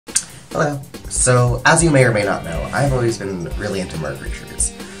Hello. So, as you may or may not know, I've always been really into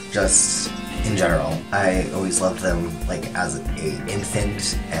mercreatures. Just in general. I always loved them, like, as an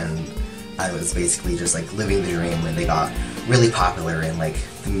infant, and I was basically just, like, living the dream when they got really popular in, like,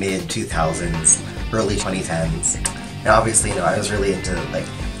 the mid-2000s, early 2010s. And obviously, you know, I was really into, like,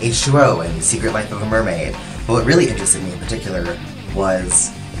 H2O and Secret Life of a Mermaid, but what really interested me in particular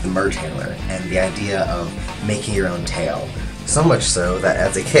was the mertailer and the idea of making your own tail. So much so that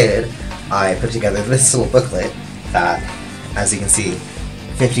as a kid, I put together this little booklet that, as you can see,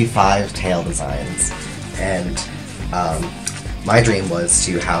 55 tail designs. And my dream was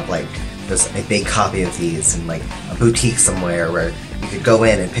to have like just a big copy of these in like a boutique somewhere where you could go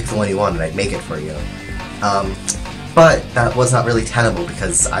in and pick the one you want and I'd make it for you. But that was not really tenable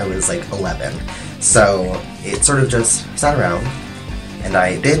because I was like 11. So it sort of just sat around, and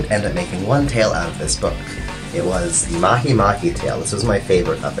I did end up making one tail out of this book. It was the Mahi Mahi tail. This was my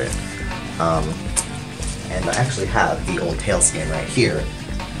favorite of it. And I actually have the old tail skin right here.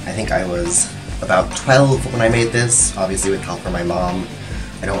 I think I was about 12 when I made this, obviously with help from my mom.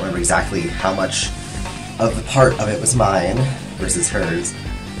 I don't remember exactly how much of the part of it was mine versus hers,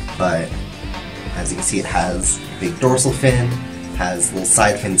 but as you can see, it has a big dorsal fin, has little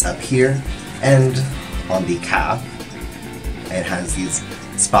side fins up here, and on the cap, it has these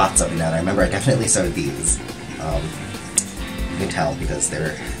spots up and down. I remember I definitely sewed these. You can tell because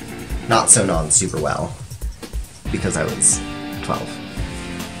they're not sewn on super well, because I was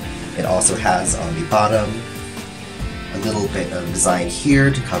 12. It also has on the bottom a little bit of design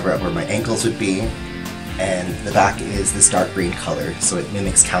here to cover up where my ankles would be, and the back is this dark green color, so it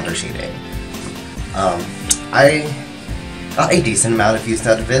mimics counter shading. I got a decent amount of use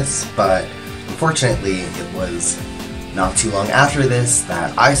out of this, but unfortunately it was not too long after this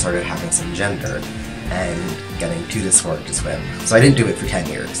that I started having some gender and getting too dysphoric to swim, so I didn't do it for 10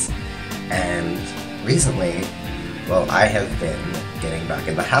 years. And recently, well, I have been getting back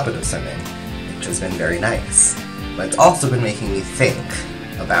in the habit of swimming, which has been very nice. But it's also been making me think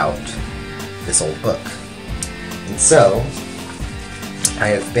about this old book. And so, I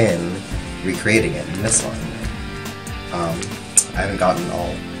have been recreating it in this one. I haven't gotten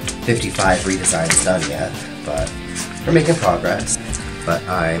all 55 redesigns done yet, but we're making progress. But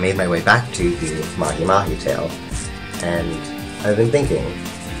I made my way back to the Mahi Mahi tail, and I've been thinking,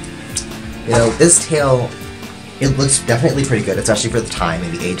 you know, this tail, it looks definitely pretty good, especially for the time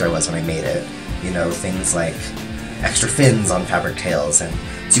and the age I was when I made it. You know, things like extra fins on fabric tails and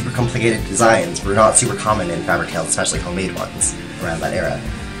super complicated designs were not super common in fabric tails, especially homemade ones around that era.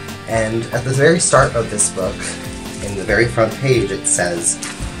 And at the very start of this book, in the very front page, it says,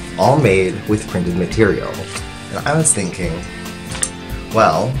 all made with printed material. And I was thinking,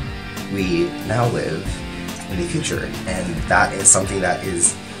 well, we now live in the future, and that is something that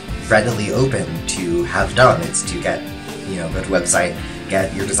is readily open to have done. It's to get, you know, go to a website,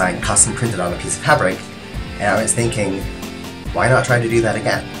 get your design custom printed on a piece of fabric, and I was thinking, why not try to do that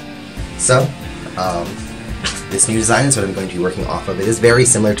again? So, this new design is what I'm going to be working off of. It is very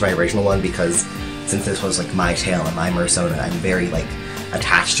similar to my original one because since this was like my tail and my persona, I'm very like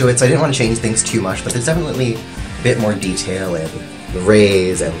attached to it, so I didn't want to change things too much, but there's definitely a bit more detail in the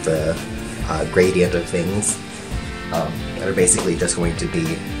rays and the gradient of things that are basically just going to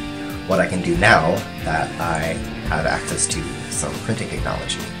be what I can do now that I have access to some printing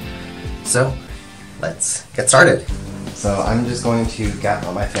technology. So, let's get started. So I'm just going to get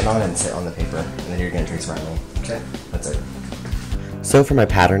my fin on and sit on the paper, and then you're going to trace around me. Okay, that's it. So for my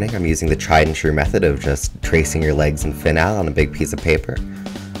patterning, I'm using the tried and true method of just tracing your legs and fin out on a big piece of paper.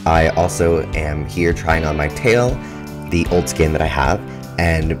 I also am here trying on my tail, the old skin that I have,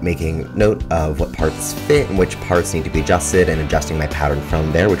 and making note of what parts fit and which parts need to be adjusted, and adjusting my pattern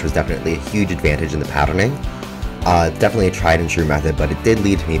from there, which was definitely a huge advantage in the patterning. Definitely a tried and true method, but it did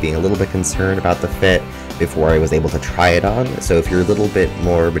lead to me being a little bit concerned about the fit before I was able to try it on. So if you're a little bit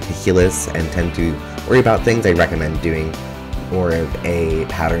more meticulous and tend to worry about things, I recommend doing more of a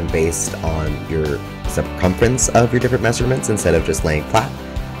pattern based on your circumference of your different measurements instead of just laying flat.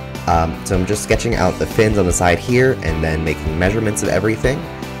 So I'm just sketching out the fins on the side here and then making measurements of everything,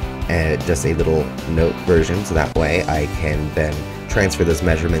 and just a little note version, so that way I can then transfer those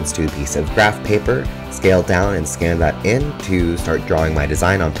measurements to a piece of graph paper, scale down and scan that in to start drawing my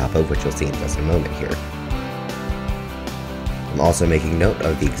design on top of, which you'll see in just a moment here. I'm also making note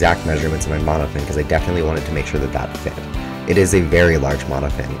of the exact measurements of my monofin because I definitely wanted to make sure that that fit. It is a very large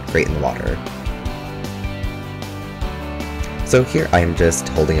monofin, great in the water. So here I am just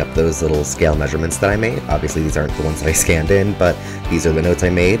holding up those little scale measurements that I made. Obviously these aren't the ones that I scanned in, but these are the notes I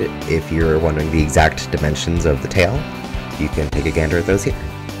made. If you're wondering the exact dimensions of the tail, you can take a gander at those here.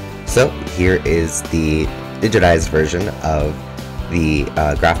 So here is the digitized version of the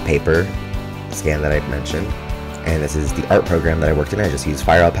graph paper scan that I'd mentioned, and this is the art program that I worked in. I just used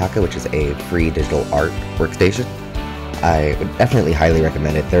Fire Alpaca, which is a free digital art workstation. I would definitely highly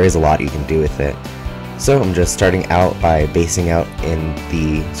recommend it. There is a lot you can do with it. So I'm just starting out by basing out in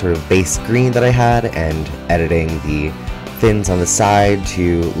the sort of base green that I had and editing the fins on the side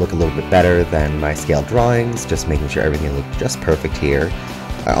to look a little bit better than my scale drawings, just making sure everything looked just perfect here.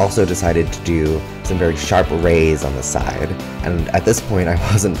 I also decided to do some very sharp rays on the side, and at this point I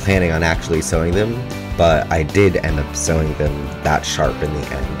wasn't planning on actually sewing them, but I did end up sewing them that sharp in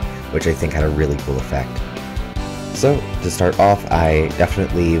the end, which I think had a really cool effect. So, to start off,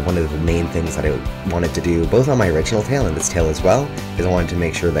 one of the main things that I wanted to do, both on my original tail and this tail as well, is I wanted to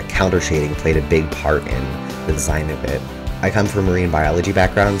make sure that counter shading played a big part in the design of it. I come from a marine biology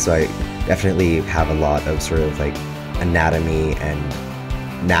background, so I definitely have a lot of sort of like anatomy and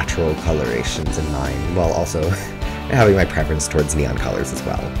natural colorations in mind, while also having my preference towards neon colors as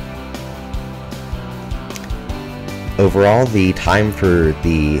well. Overall, the time for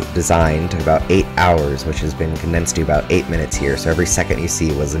the design took about 8 hours, which has been condensed to about 8 minutes here, so every second you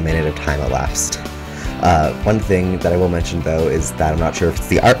see was a minute of time elapsed. One thing that I will mention though is that I'm not sure if it's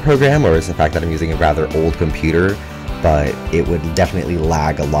the art program or it's the fact that I'm using a rather old computer, but it would definitely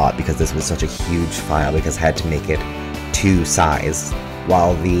lag a lot because this was such a huge file because I had to make it to size,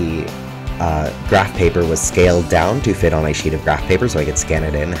 while the graph paper was scaled down to fit on a sheet of graph paper so I could scan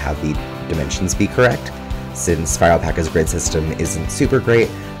it in and have the dimensions be correct. Since Fire Alpaca's grid system isn't super great,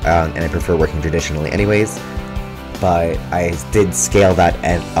 and I prefer working traditionally anyways, but I did scale that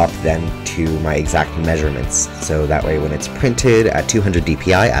up then to my exact measurements, so that way when it's printed at 200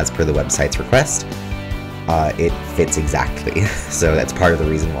 dpi as per the website's request, it fits exactly. So that's part of the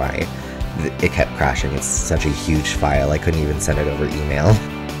reason why it kept crashing. It's such a huge file, I couldn't even send it over email.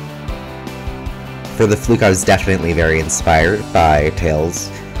 For the fluke, I was definitely very inspired by tails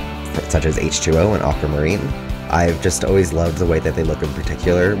such as H2O and Aquamarine. I've just always loved the way that they look in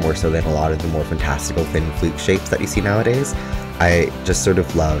particular, more so than a lot of the more fantastical fin fluke shapes that you see nowadays. I just sort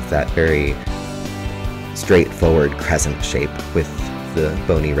of love that very straightforward crescent shape with the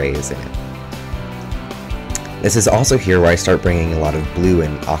bony rays in it. This is also here where I start bringing a lot of blue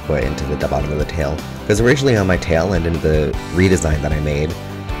and aqua into the bottom of the tail, because originally on my tail and in the redesign that I made,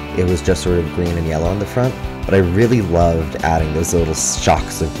 it was just sort of green and yellow on the front, but I really loved adding those little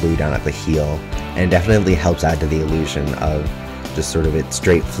shocks of blue down at the heel, and it definitely helps add to the illusion of just sort of it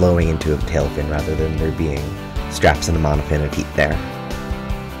straight flowing into a tail fin rather than there being straps and a monofin of heat there.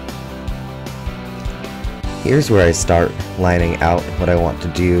 Here's where I start lining out what I want to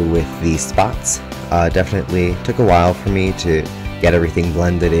do with these spots. Definitely took a while for me to get everything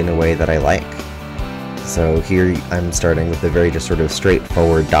blended in a way that I like. So here I'm starting with the very just sort of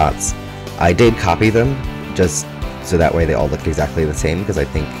straightforward dots. I did copy them just so that way they all looked exactly the same, because I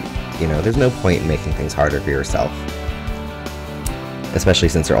think, you know, there's no point in making things harder for yourself. Especially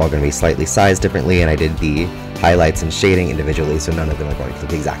since they're all going to be slightly sized differently, and I did the highlights and shading individually, so none of them are going to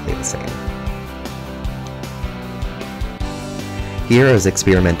look exactly the same. Here I was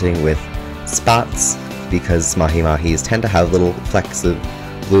experimenting with spots, because mahi-mahis tend to have little flecks of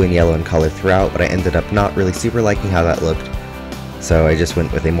blue and yellow in color throughout, but I ended up not really super liking how that looked, so I just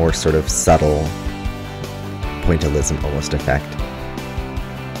went with a more sort of subtle pointillism almost effect.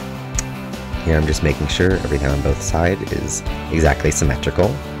 Here I'm just making sure everything on both sides is exactly symmetrical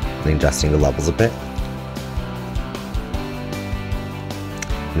and adjusting the levels a bit.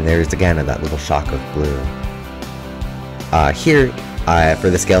 And there's again that little shock of blue. Here, for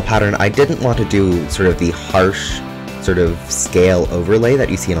the scale pattern, I didn't want to do sort of the harsh sort of scale overlay that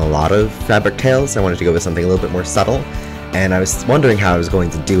you see in a lot of fabric tails. I wanted to go with something a little bit more subtle, and I was wondering how I was going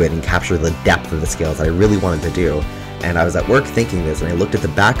to do it and capture the depth of the scales that I really wanted to do. And I was at work thinking this, and I looked at the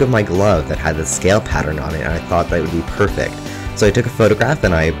back of my glove that had the scale pattern on it, and I thought that would be perfect. So I took a photograph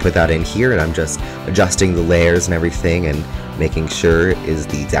and I put that in here, and I'm just adjusting the layers and everything and making sure it is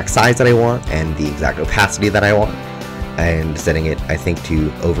the exact size that I want and the exact opacity that I want, and setting it, I think,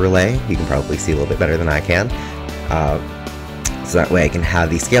 to overlay. You can probably see a little bit better than I can. So that way I can have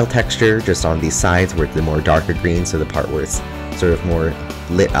the scale texture just on these sides where it's the more darker green, so the part where it's sort of more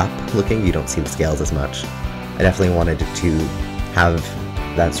lit up looking, you don't see the scales as much. I definitely wanted to have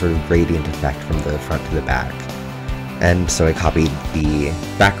that sort of gradient effect from the front to the back. And so I copied the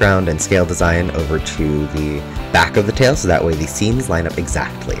background and scale design over to the back of the tail, so that way the seams line up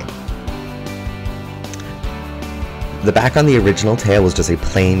exactly. The back on the original tail was just a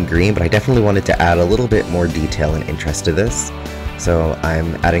plain green, but I definitely wanted to add a little bit more detail and interest to this. So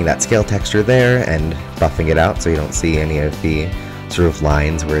I'm adding that scale texture there and buffing it out so you don't see any of the sort of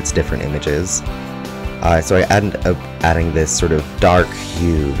lines where it's different images. So I ended up adding this sort of dark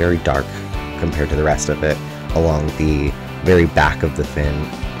hue, very dark compared to the rest of it, along the very back of the fin,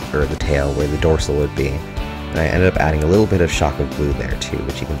 or the tail, where the dorsal would be. And I ended up adding a little bit of shock of blue there too,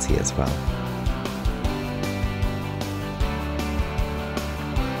 which you can see as well.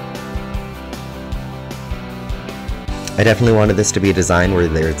 I definitely wanted this to be a design where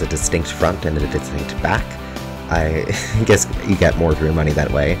there's a distinct front and a distinct back. I guess you get more for your money that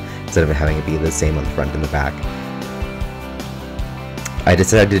way, instead of having it be the same on the front and the back. I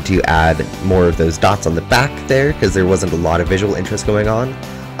decided to add more of those dots on the back there, because there wasn't a lot of visual interest going on.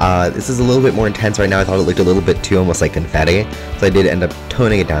 This is a little bit more intense right now. I thought it looked a little bit too almost like confetti, so I did end up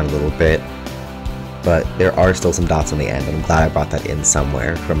toning it down a little bit. But there are still some dots on the end, and I'm glad I brought that in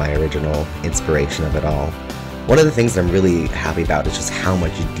somewhere from my original inspiration of it all. One of the things that I'm really happy about is just how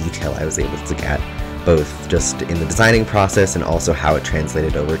much detail I was able to get, both just in the designing process and also how it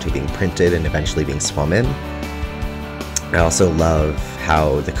translated over to being printed and eventually being swum in. I also love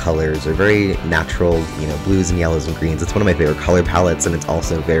how the colors are very natural, you know, blues and yellows and greens. It's one of my favorite color palettes, and it's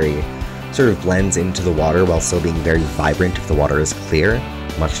also very sort of blends into the water while still being very vibrant if the water is clear,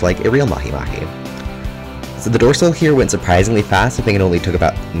 much like a real mahi-mahi. So the dorsal here went surprisingly fast. I think it only took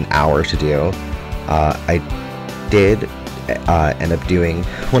about an hour to do. I did end up doing,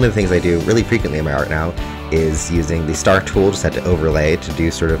 one of the things I do really frequently in my art now is using the star tool just had to overlay to do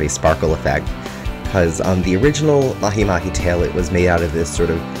sort of a sparkle effect, because on the original mahi-mahi tail it was made out of this sort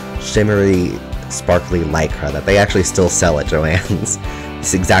of shimmery, sparkly lycra that they actually still sell at Joann's.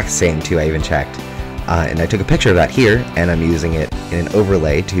 It's the exact same too, I even checked. And I took a picture of that here, and I'm using it in an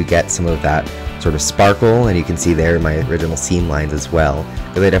overlay to get some of that sort of sparkle, and you can see there my original seam lines as well,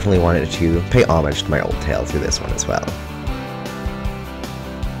 because I definitely wanted to pay homage to my old tail through this one as well.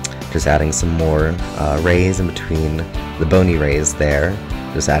 Just adding some more rays in between the bony rays there,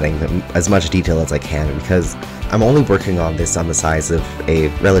 just adding as much detail as I can, because I'm only working on this on the size of a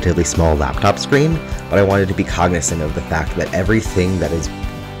relatively small laptop screen, but I wanted to be cognizant of the fact that everything that is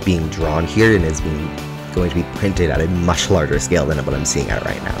being drawn here and is going to be printed at a much larger scale than what I'm seeing at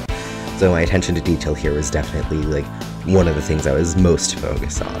right now. So my attention to detail here was definitely like one of the things I was most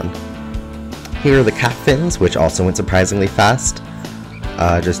focused on. Here are the calf fins, which also went surprisingly fast.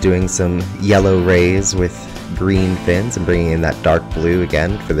 Just doing some yellow rays with green fins and bringing in that dark blue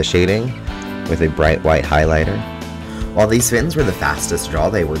again for the shading with a bright white highlighter. While these fins were the fastest to draw,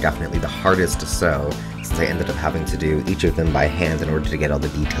 they were definitely the hardest to sew, since I ended up having to do each of them by hand in order to get all the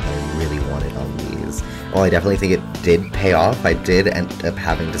detail I really wanted on these. While I definitely think it did pay off, I did end up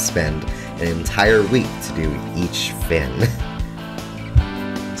having to spend an entire week to do each fin.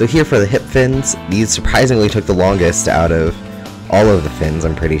 So here for the hip fins, these surprisingly took the longest out of all of the fins,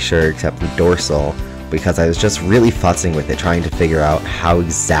 I'm pretty sure, except the dorsal, because I was just really futzing with it, trying to figure out how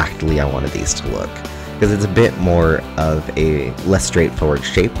exactly I wanted these to look. Because it's a bit more of a less straightforward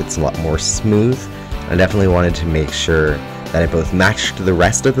shape, it's a lot more smooth. I definitely wanted to make sure that it both matched the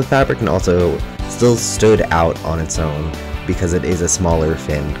rest of the fabric and also still stood out on its own, because it is a smaller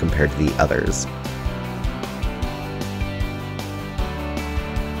fin compared to the others.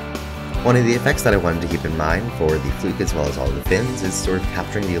 One of the effects that I wanted to keep in mind for the fluke as well as all of the fins is sort of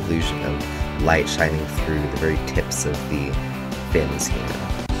capturing the illusion of light shining through the very tips of the fins here.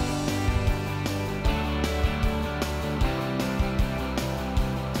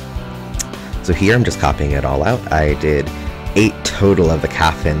 So here I'm just copying it all out. I did 8 total of the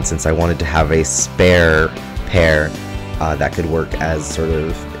calf fins since I wanted to have a spare pair that could work as sort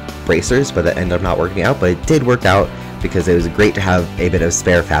of bracers, but that ended up not working out. But it did work out because it was great to have a bit of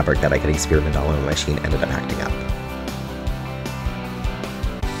spare fabric that I could experiment on when my machine ended up acting up.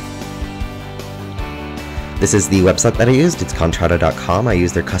 This is the website that I used. It's contrada.com. I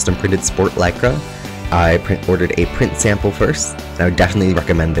used their custom printed sport lycra. I ordered a print sample first, and I would definitely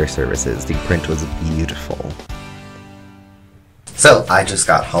recommend their services. The print was beautiful. So I just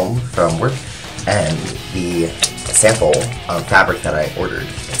got home from work, and the sample of fabric that I ordered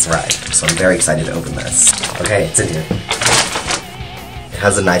has arrived. So I'm very excited to open this. Okay, it's in here. It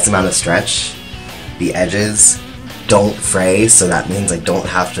has a nice amount of stretch. The edges don't fray, so that means I don't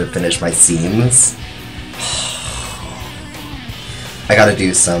have to finish my seams. I gotta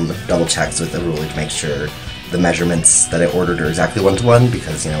do some double checks with the ruler to make sure the measurements that I ordered are exactly one-to-one,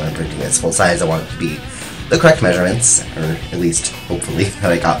 because, you know, when I'm printing this full size, I want it to be the correct measurements, or at least, hopefully,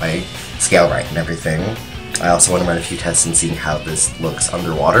 that I got my scale right and everything. I also want to run a few tests and seeing how this looks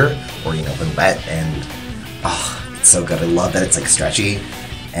underwater, or, you know, when wet, and, oh, it's so good. I love that it's, like, stretchy,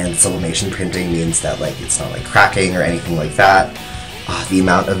 and sublimation printing means that, like, it's not, like, cracking or anything like that. Oh, the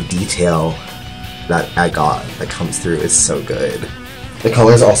amount of detail that I got that comes through is so good. The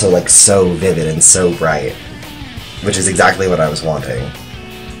color's also like so vivid and so bright, which is exactly what I was wanting.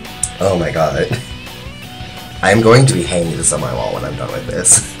 Oh my god. I'm going to be hanging this on my wall when I'm done with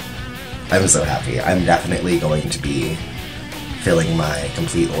this. I'm so happy. I'm definitely going to be filling my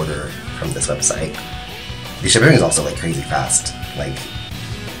complete order from this website. The shipping is also like crazy fast. Like,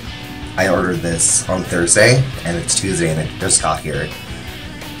 I ordered this on Thursday and it's Tuesday and it just got here.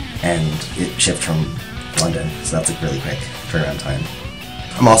 And it shipped from London, so that's like really quick turnaround time.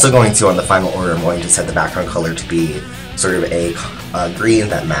 I'm also going to, on the final order, I'm going to set the background color to be sort of a green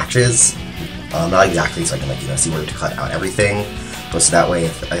that matches. Not exactly so I can like, you know, see where to cut out everything, but so that way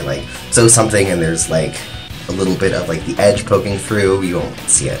if I like sew something and there's like a little bit of like the edge poking through, you won't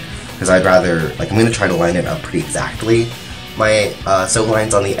see it. Because I'd rather, like, I'm going to try to line it up pretty exactly, my sew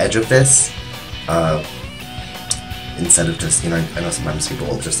lines on the edge of this, instead of just, you know, I know sometimes people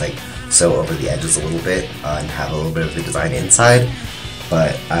will just like sew over the edges a little bit and have a little bit of the design inside,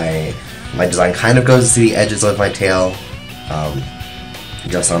 but my design kind of goes to the edges of my tail,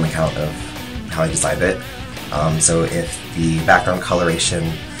 just on account of how I designed it. So if the background coloration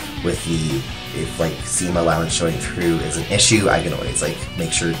with the like seam allowance showing through is an issue, I can always like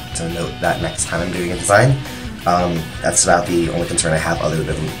make sure to note that next time I'm doing a design. That's about the only concern I have, other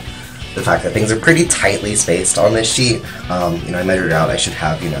than the fact that things are pretty tightly spaced on this sheet. You know, I measured it out, I should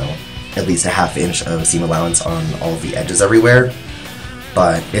have, you know, at least a ½ inch of seam allowance on all of the edges everywhere.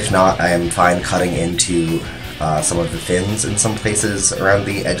 But if not, I am fine cutting into some of the fins in some places around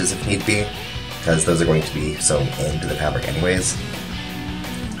the edges if need be, because those are going to be sewn into the fabric anyways.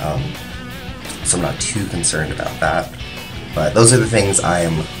 So I'm not too concerned about that. But those are the things I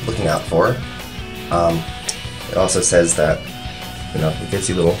am looking out for. It also says that, you know, it gives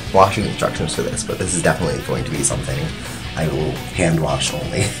you little washing instructions for this, but this is definitely going to be something I will hand wash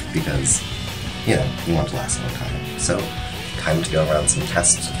only, because, you know, you want to last a long time. So, time to go around some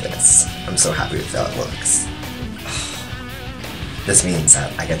tests of this. I'm so happy with how it looks. This means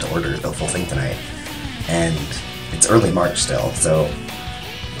that I get to order the full thing tonight, and it's early March still, so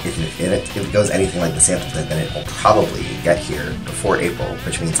if it goes anything like the sample did, then it will probably get here before April,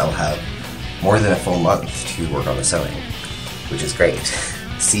 which means I'll have more than a full month to work on the sewing, which is great.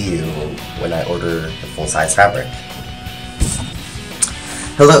 See you when I order the full-size fabric.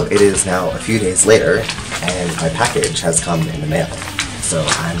 Hello, it is now a few days later, and my package has come in the mail. So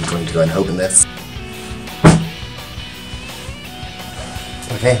I'm going to go ahead and open this.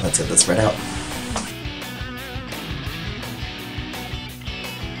 Okay, let's get this spread out.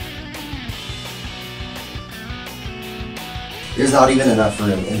 There's not even enough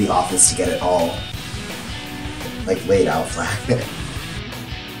room in the office to get it all, like, laid out flat.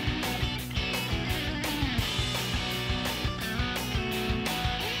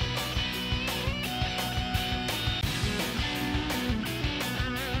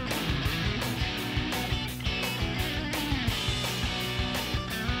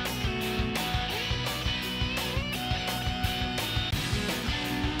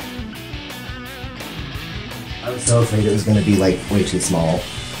 I was so afraid it was going to be like way too small,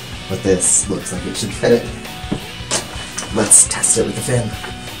 but this looks like it should fit it. Let's test it with the fin.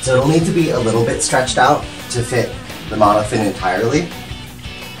 So it'll need to be a little bit stretched out to fit the monofin entirely,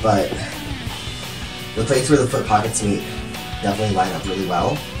 but the place where the foot pockets meet definitely line up really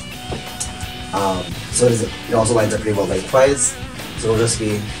well. So it also lines up pretty well lengthwise, so it'll just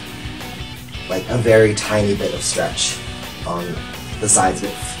be like a very tiny bit of stretch on the sides of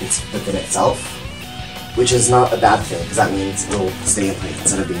the fin itself, which is not a bad thing, because that means it'll stay in place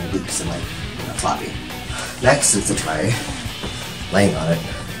instead of being loose and like, you know, floppy. Next is to try laying on it,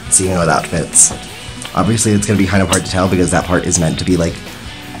 seeing how that fits. Obviously it's going to be kind of hard to tell because that part is meant to be like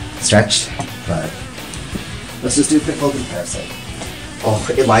stretched, but let's just do a quick full comparison. Oh,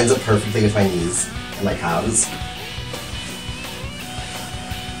 it lines up perfectly with my knees and my calves.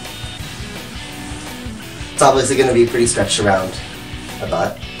 It's obviously going to be pretty stretched around a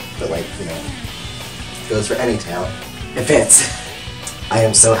butt, but like, you know, goes for any tail. It fits. I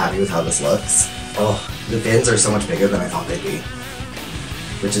am so happy with how this looks. Oh, the fins are so much bigger than I thought they'd be,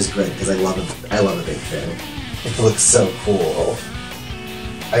 which is great because I love a big fin. It looks so cool.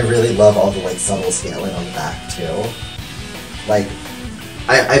 I really love all the like subtle scaling on the back too. Like,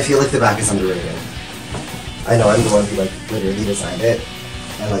 I feel like the back is underrated. I know I'm the one who like literally designed it,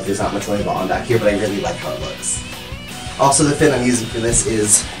 and like there's not much going on back here, but I really like how it looks. Also, the fin I'm using for this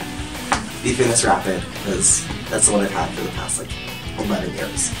is the Thinnest Rapid, because that's the one I've had for the past like 11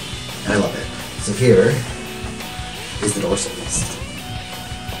 years, and I love it. So here is the dorsals.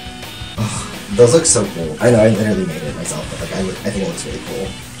 Oh, those look so cool. I know I literally made it myself, but like I think it looks really cool.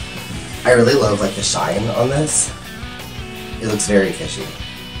 I really love like the shine on this. it looks very fishy.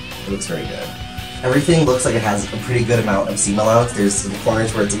 It looks very good. Everything looks like it has a pretty good amount of seam allowance. There's some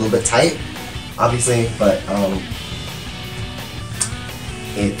corners where it's a little bit tight, obviously, but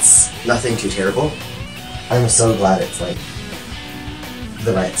it's nothing too terrible. I'm so glad it's like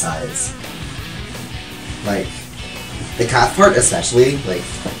the right size. Like the calf part especially, like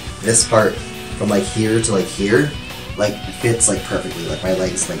this part from like here to like here, like fits like perfectly. Like my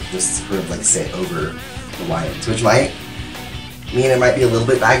legs like just sort of like sit over the lines, which might mean it might be a little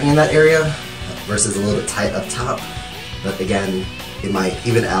bit baggy in that area versus a little bit tight up top. But again, it might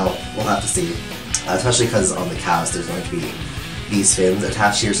even out. We'll have to see. Especially because on the calves there's going to be these fins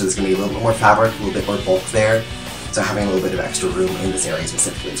attached here, so there's going to be a little bit more fabric, a little bit more bulk there. So having a little bit of extra room in this area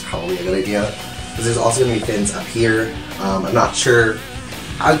specifically is probably a good idea. Because there's also going to be fins up here. I'm not sure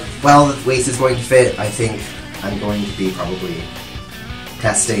how well the waist is going to fit. I think I'm going to be probably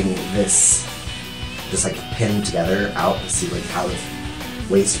testing this just like pinned together out to see like how the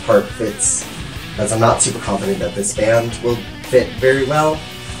waist part fits. Because I'm not super confident that this band will fit very well.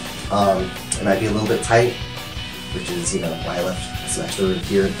 It might be a little bit tight, which is, you know, why I left some extra room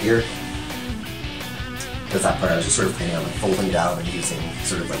here and here. Because that part I was just sort of planning on like folding down and using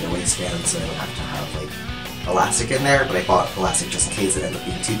sort of like a waistband so I don't have to have like elastic in there, but I bought elastic just in case it ended up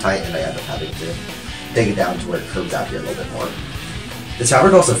being too tight and I end up having to take it down to where it curves out here a little bit more. This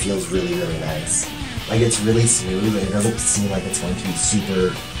fabric also feels really, really nice. Like it's really smooth and it doesn't seem like it's going to be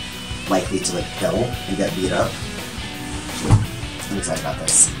super likely to like pill and get beat up. I'm excited about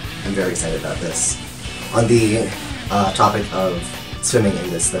this. I'm very excited about this. On the topic of swimming in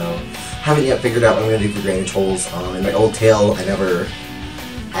this though, haven't yet figured out what I'm going to do for drainage holes. In my old tail, I never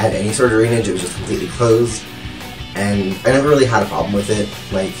had any sort of drainage, it was just completely closed. And I never really had a problem with it.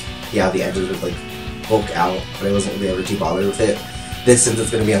 Like, yeah, the edges would like bulk out, but I wasn't really ever too bothered with it. This, since it's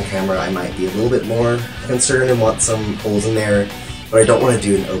going to be on camera, I might be a little bit more concerned and want some holes in there, but I don't want to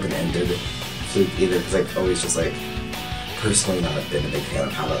do an open-ended fluke either, because I've always just like, personally not been a big fan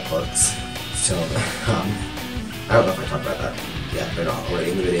of how that looks. So, I don't know if I talked about that yet or not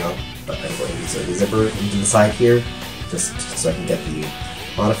already in the video, but I'm going to use a zipper into the side here, just so I can get the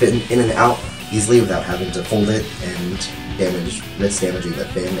monofin in and out easily without having to fold it and risk damaging the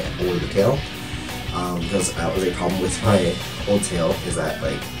fin or the tail. Because that was a problem with my old tail, is that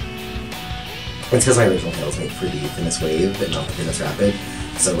like, it's because my original tail was made for the thinnest wave and not the thinnest rapid,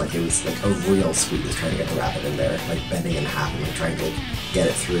 so like it was like a real squeeze trying to get the rapid in there, like bending in half and like trying to like get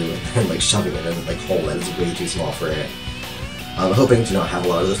it through and like shoving it in a like hole that is way too small for it. I'm hoping to not have a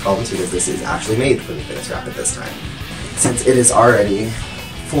lot of those problems because this is actually made for the thinnest rapid this time. Since it is already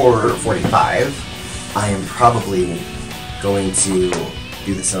 4:45, I am probably going to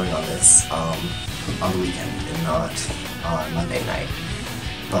do the sewing on this on the weekend and not on Monday night.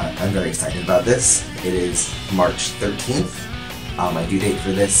 But I'm very excited about this. It is March 13th. My due date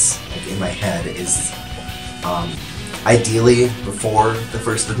for this, like in my head, is ideally before the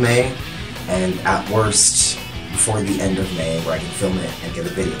 1st of May, and at worst before the end of May, where I can film it and get a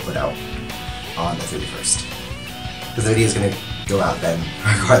video put out on the 31st. Because the video is going to go out then,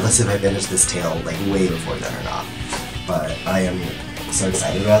 regardless if I finish this tail like way before then or not. But I am so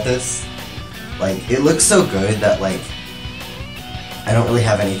excited about this. Like, it looks so good that like I don't really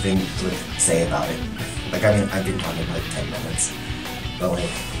have anything to like say about it. Like, I mean, I've been talking for like 10 minutes, but like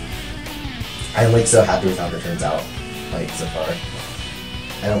I'm like so happy with how it turns out, like so far.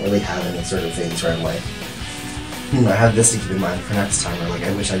 I don't really have any sort of things where I'm like, I have this to keep in mind for next time, or like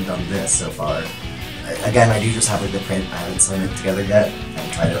I wish I'd done this so far. Again, I do just have like the print. I haven't sewn it together yet. I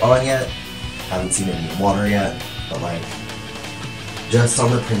haven't tried it on yet. Haven't seen it in the water yet. But like, just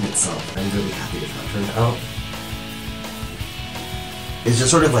on the print itself, I'm really happy with how it turned out. It's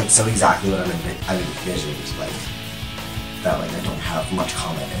just sort of like so exactly what I envisioned. Like that. Like I don't have much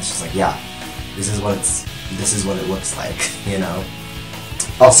comment. It's just like, yeah, this is what it looks like. You know.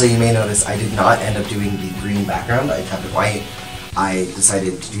 Also, you may notice I did not end up doing the green background. I kept it white. I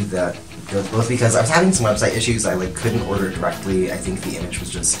decided to do that both because I was having some website issues. I like couldn't order directly. I think the image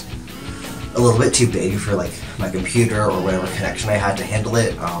was just a little bit too big for like my computer or whatever connection I had to handle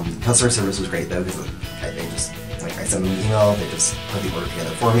it. Customer service was great though, because they just like I sent them an email. They just put the order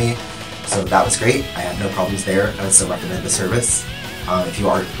together for me, so that was great. I had no problems there. I would still recommend the service. If you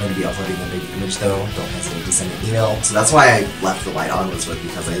are going to be uploading a big image though, don't hesitate to send an email. So that's why I left the white on, was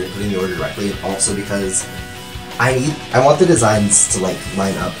because I didn't put in the order directly, and also because I want the designs to like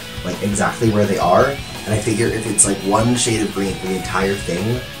line up like exactly where they are, and I figure if it's like one shade of green for the entire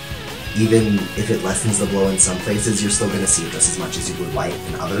thing, even if it lessens the blow in some places, you're still going to see it just as much as you would white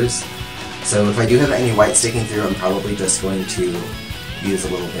in others. So if I do have any white sticking through, I'm probably just going to use a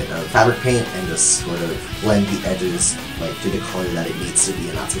little bit of fabric paint and just sort of blend the edges like to the color that it needs to be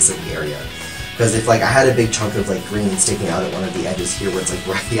in that specific area. Because if like I had a big chunk of like green sticking out at one of the edges here where it's like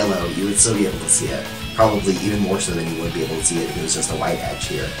bright yellow, you would still be able to see it. Probably even more so than you would be able to see it if it was just a white edge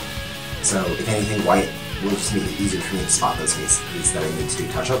here. So if anything, white will just make it easier for me to spot those spaces that I need to do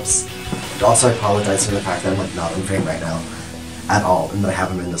touch-ups. And also I apologize for the fact that I'm like not in frame right now at all, and that I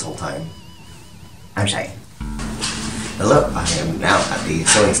haven't been this whole time. I'm shy. Hello, I am now at the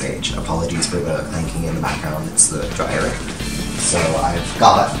sewing stage. Apologies for the clanking in the background, it's the dryer. So I've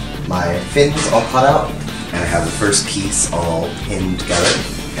got my fins all cut out, and I have the first piece all pinned together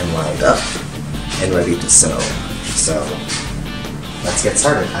and lined up and ready to sew. So let's get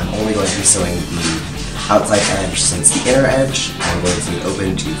started. I'm only going to be sewing the outside edge since the inner edge I'm going to leave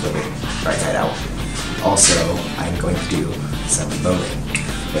open to flip it right side out. Also, I'm going to do some boning,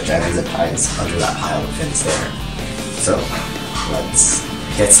 which I have zip ties under that pile of fins there. So let's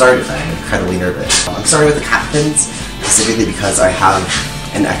get started. I'm incredibly nervous. I'm starting with the cap pins, specifically because I have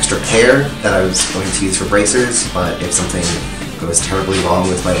an extra pair that I was going to use for bracers, but if something goes terribly wrong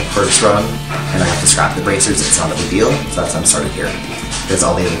with my first run and I have to scrap the bracers, it's not a big deal, so that's why I'm starting here. Because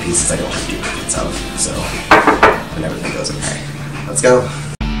all the other pieces I don't have duplicates of, so when everything goes okay. Let's go.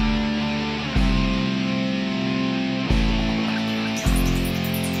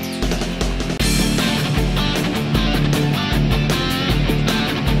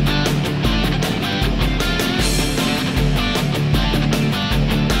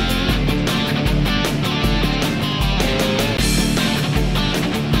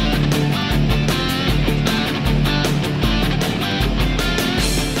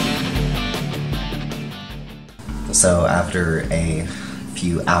 So after a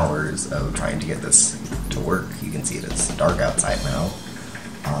few hours of trying to get this to work, you can see it is dark outside now,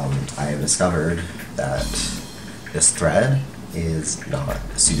 I have discovered that this thread is not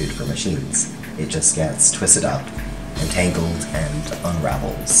suited for machines. It just gets twisted up and tangled and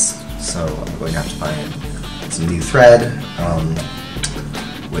unravels. So I'm going to have to find some new thread,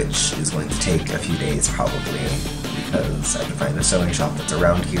 which is going to take a few days probably, because I have to find a sewing shop that's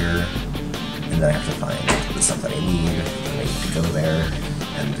around here, and then I have to find the stuff that I need, and I need to go there,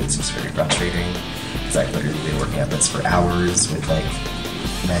 and it's just very frustrating, because I've literally been working at this for hours with like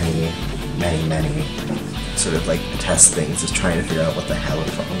many sort of like test things, just trying to figure out what the hell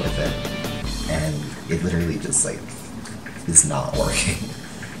is wrong with it, and it literally just like is not working.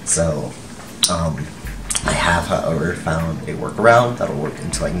 So I have, however, found a workaround that'll work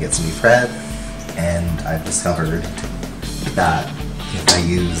until I can get some new thread, and I've discovered that if I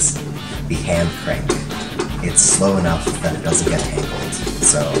use the hand crank, it's slow enough that it doesn't get tangled.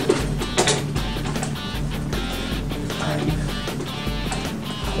 So I'm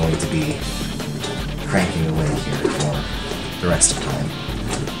going to be cranking away here for the rest of time.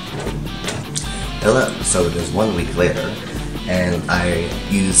 Hello, so it is 1 week later, and I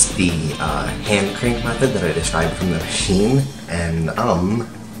used the hand crank method that I described from the machine, and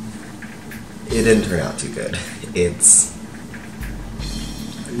it didn't turn out too good. It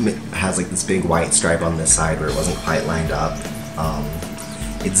has like this big white stripe on this side where it wasn't quite lined up.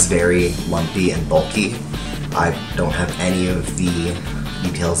 It's very lumpy and bulky. I don't have any of the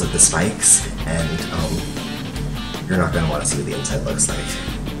details of the spikes, and you're not going to want to see what the inside looks like.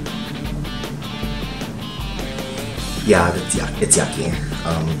 Yeah, it's yucky.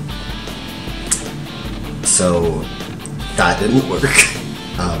 So that didn't work.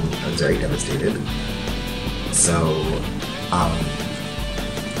 I was very devastated. So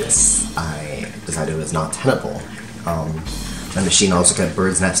this I decided was not tenable. My machine also kept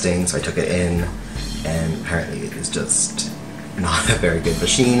birds nesting, so I took it in, and apparently it is just not a very good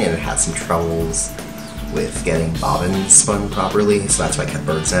machine, and it has some troubles with getting bobbins spun properly, so that's why I kept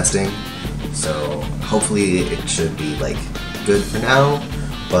birds nesting. So hopefully it should be like good for now,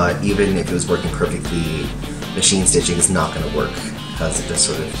 but even if it was working perfectly, machine stitching is not going to work because it just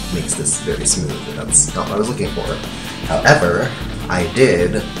sort of makes this very smooth, and that's not what I was looking for. However, I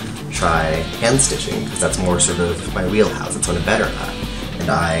did try hand stitching because that's more sort of my wheelhouse, it's what I'm better at, and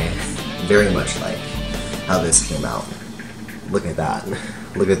I very much like how this came out. Look at that.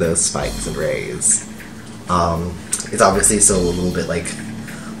 Look at those spikes and rays. It's obviously still a little bit like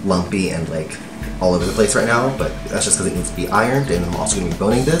lumpy and like all over the place right now, but that's just because it needs to be ironed, and I'm also going to be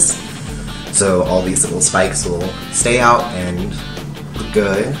boning this, so all these little spikes will stay out and look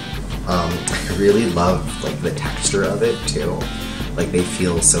good. I really love like the texture of it too. Like they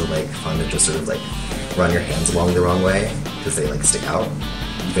feel so like fun to just sort of like run your hands along the wrong way because they like stick out.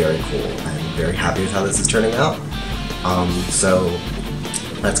 Very cool. I'm very happy with how this is turning out. So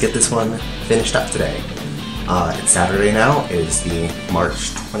let's get this one finished up today. It's Saturday now. It is the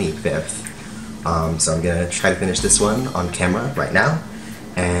March 25th. So I'm gonna try to finish this one on camera right now,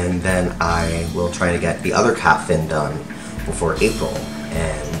 and then I will try to get the other cat fin done before April,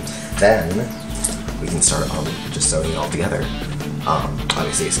 and then we can start on just sewing it all together.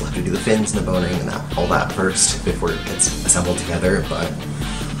 Obviously I still have to do the fins and the boning and all that first before it gets assembled together, but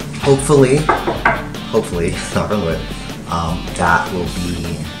hopefully, knock on wood, that will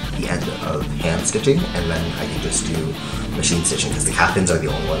be the end of hand stitching, and then I can just do machine stitching, because the cat fins are the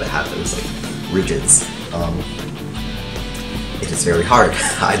only one that have those like ridges. It is very hard.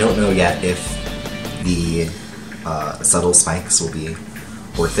 I don't know yet if the subtle spikes will be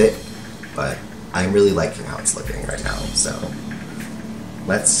worth it, but I'm really liking how it's looking right now, so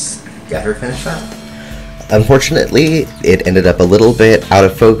let's get her finished up. Unfortunately, it ended up a little bit out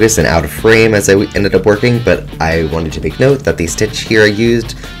of focus and out of frame as I ended up working, but I wanted to make note that the stitch here I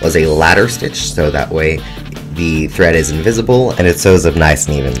used was a ladder stitch, so that way the thread is invisible and it sews up nice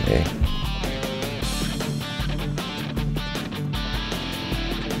and evenly.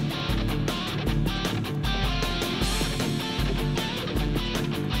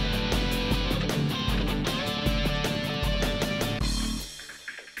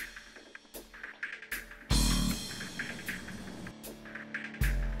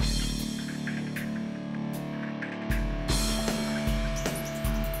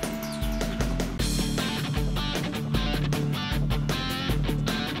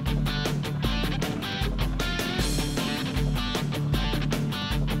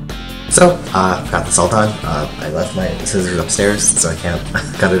 So, got this all done. I left my scissors upstairs, so I can't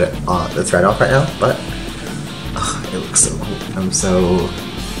cut the thread off right now, but it looks so cool. I'm so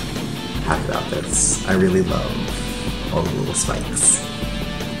happy about this. I really love all the little spikes.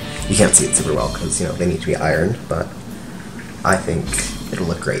 You can't see it super well because, you know, they need to be ironed, but I think it'll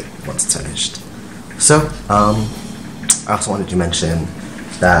look great once it's finished. So, I also wanted to mention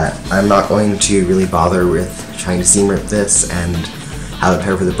that I'm not going to really bother with trying to seam rip this and how to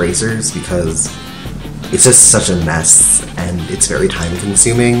pair for the bracers, because it's just such a mess and it's very time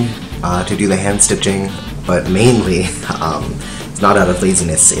consuming to do the hand stitching, but mainly it's not out of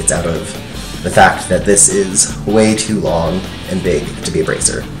laziness, it's out of the fact that this is way too long and big to be a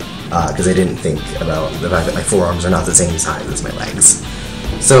bracer, because I didn't think about the fact that my forearms are not the same size as my legs.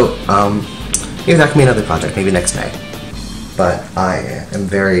 So maybe that can be another project, maybe next May, but I am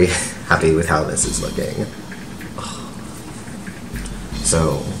very happy with how this is looking.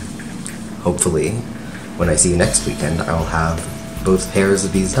 So, hopefully, when I see you next weekend, I will have both pairs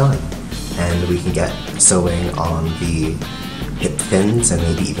of these done, and we can get sewing on the hip fins, and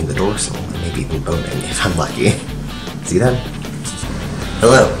maybe even the dorsal, and maybe even boning if I'm lucky. See you then.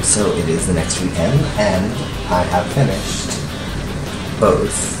 Hello, so it is the next weekend, and I have finished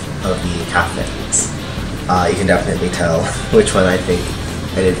both of the calf fins. You can definitely tell which one I think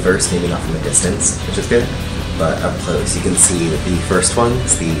I did first, maybe not from a distance, which is good. But up close you can see that the first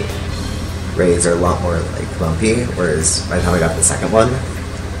ones, the rays are a lot more like lumpy, whereas by the time I got the second one,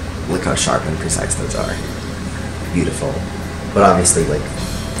 look how sharp and precise those are. Beautiful. But obviously, like,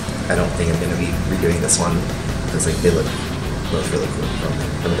 I don't think I'm going to be redoing this one, because like they look both really cool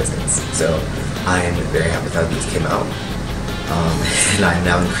from a distance. So I am very happy with how these came out. And I'm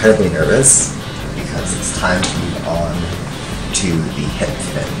now incredibly nervous, because it's time to move on to the hip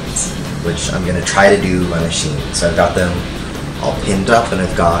fins, which I'm going to try to do on machine. So I've got them all pinned up, and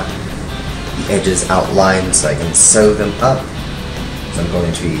I've got the edges outlined so I can sew them up. So I'm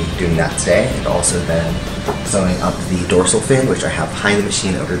going to be doing that today, and also then sewing up the dorsal fin, which I have behind the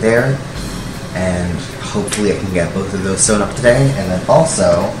machine over there, and hopefully I can get both of those sewn up today. And then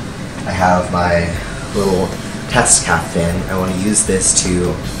also I have my little test calf fin. I want to use this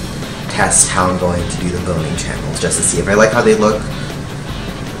to test how I'm going to do the boning channels, just to see if I like how they look.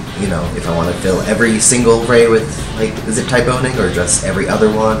 You know, if I want to fill every single ray with like zip tie boning, or just every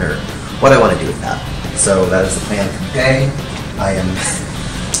other one, or what I want to do with that. So that is the plan for today. I am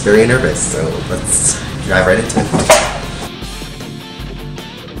very nervous, so let's dive right into it.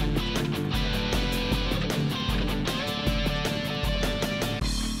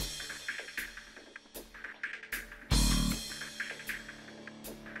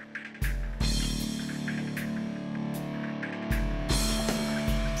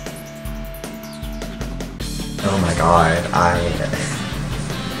 Oh my god, I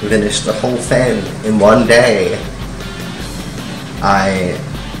finished the whole fin in one day. I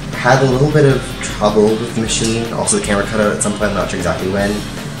had a little bit of trouble with the machine, also the camera cut out at some point, I'm not sure exactly when.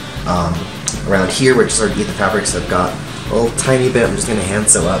 Around here where it started to get the fabric, so I've got a little tiny bit I'm just going to hand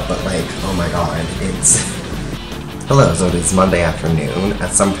sew up, but like, oh my god, it's... Hello, so it is Monday afternoon.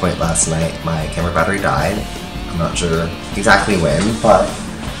 At some point last night, my camera battery died, I'm not sure exactly when, but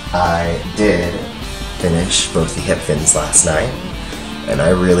I did finish both the hip fins last night, and I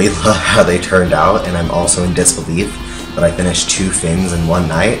really love how they turned out, and I'm also in disbelief that I finished 2 fins in one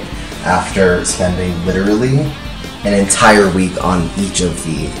night after spending literally an entire week on each of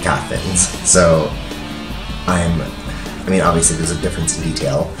the calf fins. So I mean, obviously there's a difference in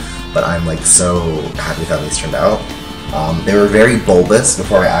detail, but I'm like so happy with how these turned out. They were very bulbous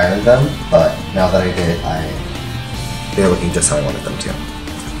before I ironed them, but now that I did, they're looking just how I wanted them to.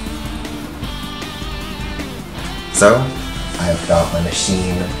 So, I've got my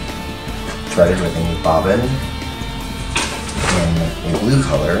machine threaded with a new bobbin in a blue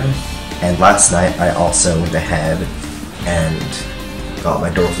color, and last night I also went ahead and got my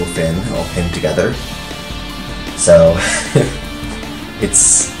dorsal fin all pinned together. So,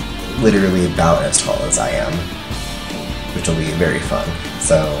 it's literally about as tall as I am, which will be very fun.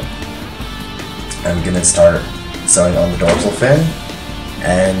 So, I'm gonna start sewing on the dorsal fin,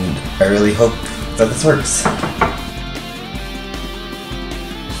 and I really hope that this works.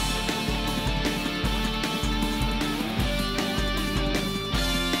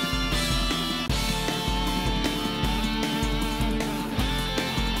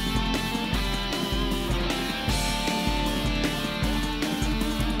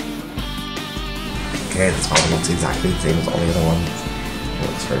 Okay, this probably looks exactly the same as all the other ones. It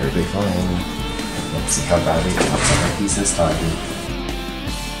looks perfectly fine. Let's see how badly it cuts on my piece this time.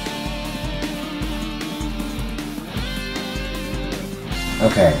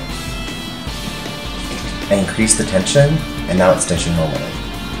 Okay. I increased the tension, and now it's stitching normally.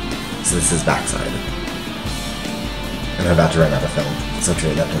 So this is backside. And I'm about to run out of film, so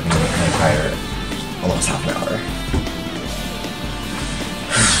truly that took me an entire, almost half an hour.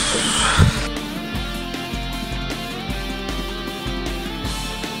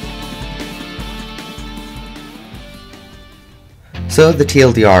 So the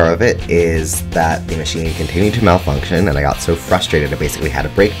TLDR of it is that the machine continued to malfunction, and I got so frustrated I basically had a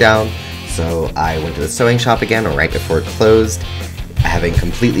breakdown. So I went to the sewing shop again right before it closed, having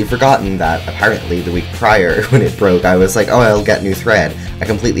completely forgotten that apparently the week prior when it broke I was like, oh, I'll get new thread. I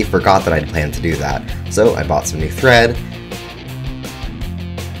completely forgot that I'd planned to do that. So I bought some new thread.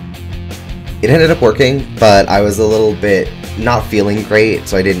 It ended up working, but I was a little bit not feeling great,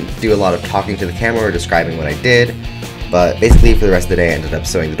 so I didn't do a lot of talking to the camera or describing what I did. But basically, for the rest of the day, I ended up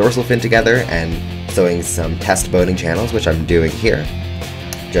sewing the dorsal fin together and sewing some test boning channels, which I'm doing here.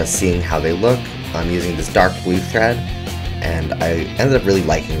 Just seeing how they look. I'm using this dark blue thread, and I ended up really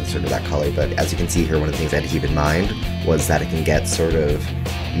liking sort of that color, but as you can see here, one of the things I had to keep in mind was that it can get sort of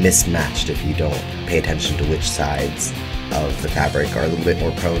mismatched if you don't pay attention to which sides of the fabric are a little bit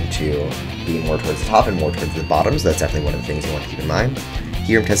more prone to being more towards the top and more towards the bottom, so that's definitely one of the things you want to keep in mind.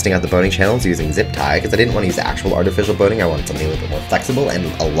 Here I'm testing out the boning channels using zip tie, because I didn't want to use actual artificial boning, I wanted something a little bit more flexible and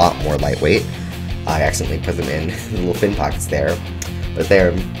a lot more lightweight. I accidentally put them in the little fin pockets there, but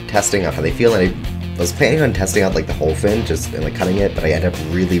there I'm testing out how they feel, and I was planning on testing out like the whole fin, just and like cutting it, but I ended up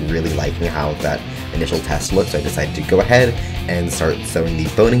really liking how that initial test looked, so I decided to go ahead and start sewing the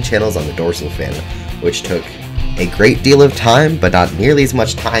boning channels on the dorsal fin, which took a great deal of time, but not nearly as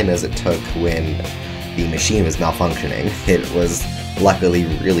much time as it took when the machine was malfunctioning. It was luckily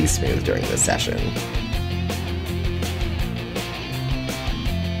really smooth during this session.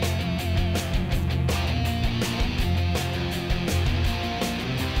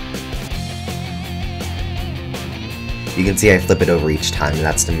 You can see I flip it over each time, and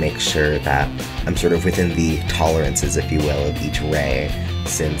that's to make sure that I'm sort of within the tolerances, if you will, of each ray.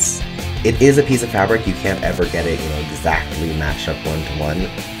 Since it is a piece of fabric, you can't ever get it, exactly matched up one-to-one,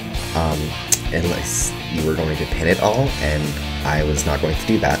 unless you were going to pin it all, and I was not going to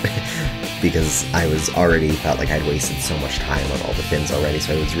do that because I was already felt like I'd wasted so much time on all the fins already,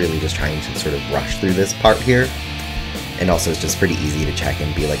 so I was really just trying to sort of rush through this part here. And also it's just pretty easy to check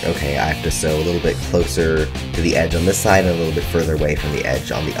and be like, okay, I have to sew a little bit closer to the edge on this side and a little bit further away from the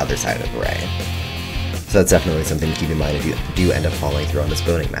edge on the other side of the ray. So that's definitely something to keep in mind if you do end up following through on this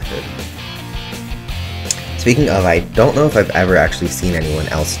boning method. Speaking of, I don't know if I've ever actually seen anyone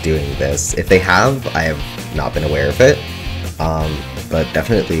else doing this. If they have, I have not been aware of it, but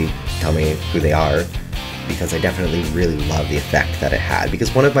definitely tell me who they are, because I definitely really love the effect that it had.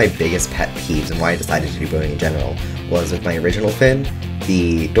 Because one of my biggest pet peeves and why I decided to do boning in general was with my original fin,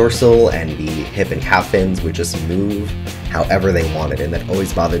 the dorsal and the hip and calf fins would just move however they wanted, and that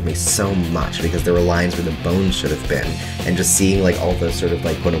always bothered me so much because there were lines where the bones should have been, and just seeing like all those sort of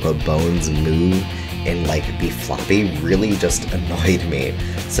like quote-unquote bones move and like be floppy really just annoyed me.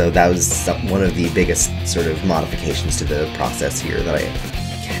 So that was one of the biggest sort of modifications to the process here that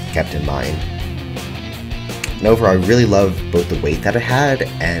I kept in mind. And overall, I really love both the weight that it had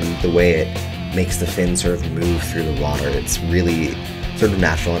and the way it makes the fin sort of move through the water. It's really sort of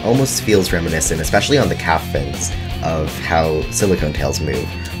natural and almost feels reminiscent, especially on the calf fins, of how silicone tails move,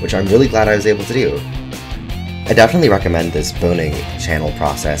 which I'm really glad I was able to do. I definitely recommend this boning channel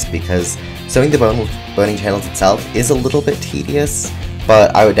process because sewing the boning channels itself is a little bit tedious,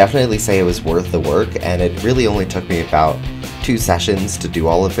 but I would definitely say it was worth the work, and it really only took me about 2 sessions to do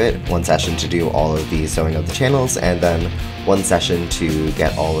all of it. 1 session to do all of the sewing of the channels, and then 1 session to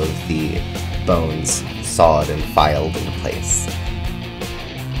get all of the bones sawed and filed into place.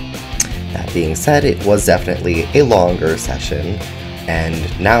 That being said, it was definitely a longer session,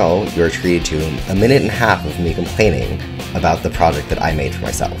 and now you're treated to a minute and a half of me complaining about the project that I made for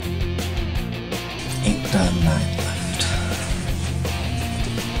myself. 8 done, 9 left.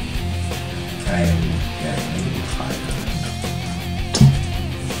 I am getting tired.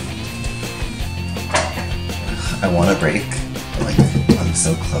 I want a break, but like, I'm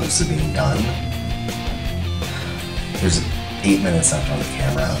so close to being done. There's 8 minutes left on the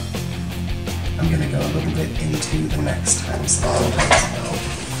camera. I'm gonna go a little bit into the next time slot.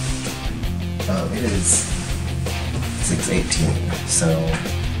 It is 6:18, so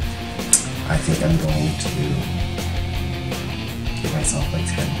I think I'm going to give myself like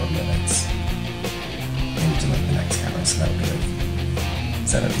 10 more minutes into like the next camera, so that would be like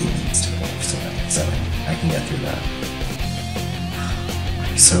 17 minutes total, so I can get through that.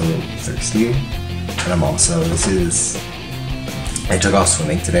 I'm so thirsty, and I'm also, I took off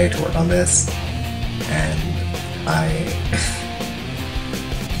swimming today to work on this, and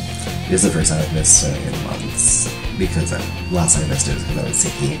this is the first time I've missed swimming in months, because last time I missed it was because I was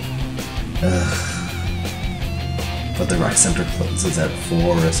sicky. But the rec center closes at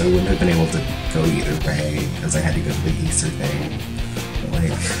 4, so I wouldn't have been able to go either way, because I had to go to the Easter thing. But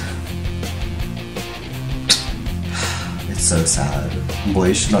like, it's so sad.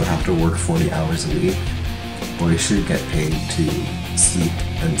 Boys should not have to work 40 hours a week. Boys should get paid to sleep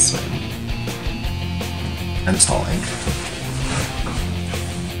and swim. I'm stalling.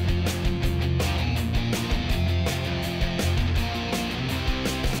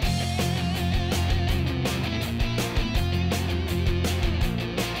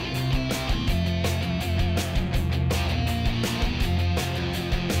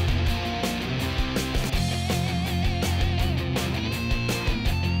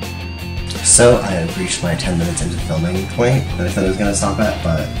 So I have reached my 10 minutes into filming point that I thought I was going to stop at,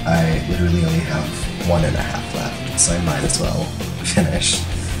 but I literally only have 1.5 left, so I might as well finish,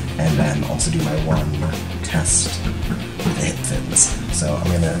 and then also do my 1 test with the hip fins. So I'm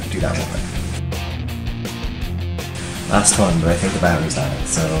going to do that real quick. Last one, but I think the battery's dying,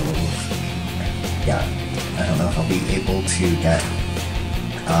 so yeah, I don't know if I'll be able to get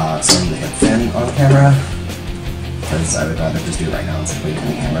some of the hip fin on camera, because I would rather just do it right now instead of waiting for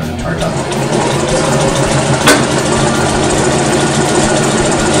the camera to charge up.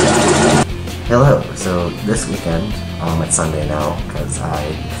 Hello, so this weekend, it's Sunday now, because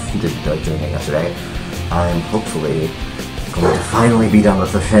I didn't feel like doing it yesterday, I'm hopefully going to finally be done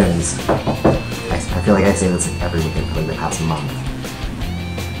with the fins. I feel like I say this like every weekend for like the past month.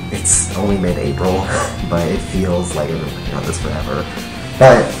 It's only mid-April, but it feels like I've been working on this forever.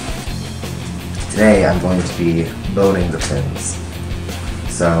 But today I'm going to be boning the fins.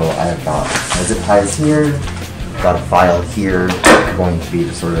 So I've got my zip ties here, got a file here. I'm going to be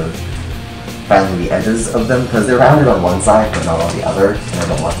just sort of filing the edges of them because they're rounded on one side but not on the other, and I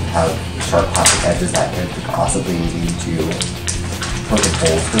don't want to have sharp plastic edges that could possibly lead to poking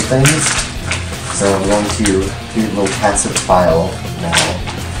holes for things. So I'm going to do a little test of the file now,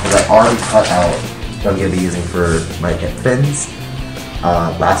 because I already cut out what I'm going to be using for my hip fins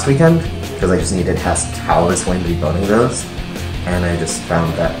last weekend, because I just needed to test how I was going to be boning those, and I just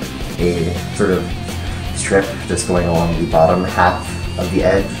found that a sort of strip just going along the bottom half of the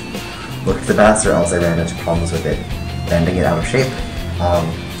edge looked the best, or else I ran into problems with it bending it out of shape.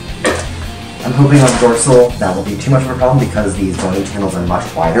 I'm hoping on dorsal that won't be too much of a problem because these boning channels are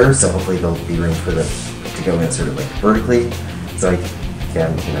much wider, so hopefully there'll be room for them to go in sort of like vertically, so I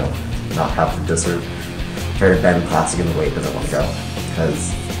can, you know, not have to just sort of try to bend plastic in the way it doesn't want to go,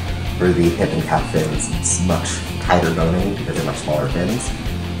 because for the hip and calf fins, it's much tighter boning because they're much smaller fins.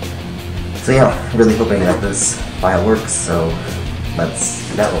 So yeah, I'm really hoping that this file works, so let's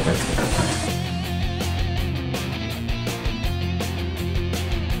do that real quick.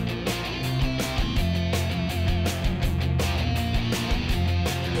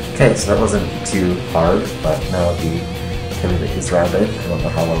 Okay, so that wasn't too hard, but now the pivot is rounded. I don't know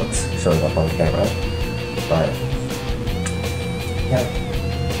how well it's showing up on camera, but yeah.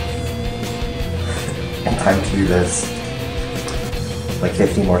 and time to do this like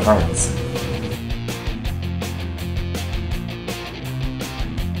 50 more times.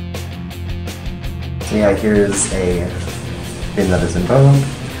 So yeah, here's a fin that has been boned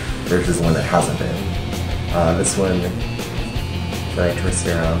versus one that hasn't been. This one that I twist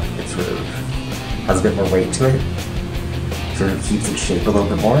around, it sort of has a bit more weight to it, sort of keeps its shape a little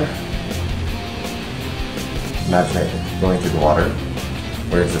bit more. Imagine it going through the water,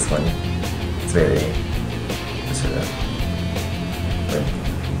 whereas this one, it's very, just sort of,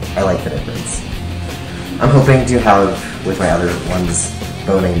 I like the difference. I'm hoping to have, with my other ones,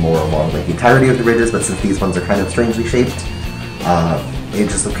 boning more along like the entirety of the ridges, but since these ones are kind of strangely shaped, it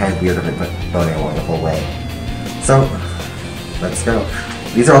just looked kind of weird of it boning along the whole way. So, let's go.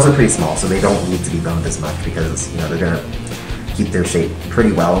 These are also pretty small, so they don't need to be boned as much because, you know, they're going to keep their shape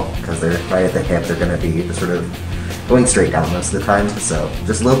pretty well because they're right at the hip. They're going to be just sort of going straight down most of the time, so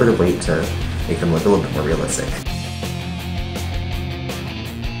just a little bit of weight to make them look a little bit more realistic.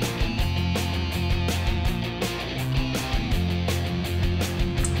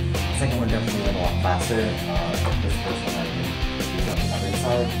 The second one definitely went a lot faster. This first one I can do on the other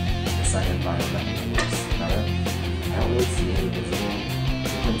side. The second one definitely works better. I don't really see any visible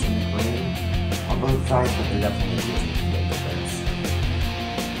difference in the grain on both sides, but there definitely is a difference.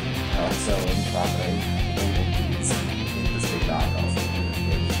 So in traveling, label these in this big bag also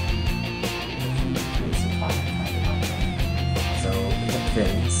so the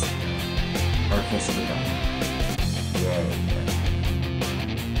fins are officially done. Yay.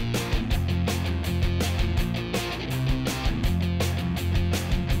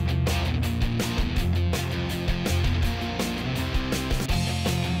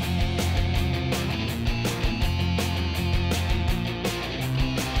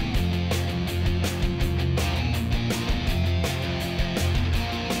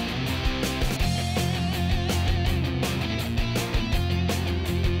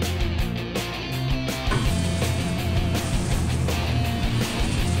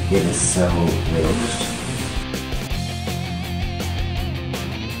 It is so ridged.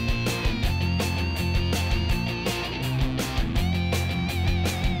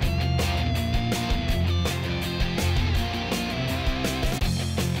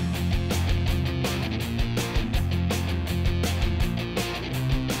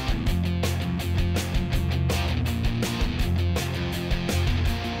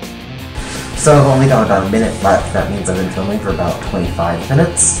 So I've only got about a minute left. That means I've been filming for about 25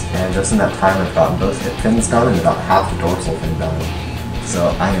 minutes, and just in that time I've gotten both hip fins done and about half the dorsal fin done. So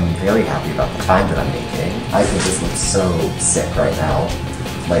I am very happy about the time that I'm making. I think this looks so sick right now.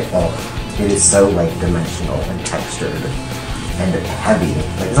 Like, oh, it is so like dimensional and textured and heavy.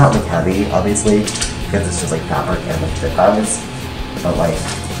 Like, it's not like heavy, obviously, because it's just like fabric and like zip ties. But like,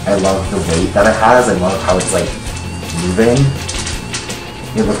 I love the weight that it has. I love how it's like moving.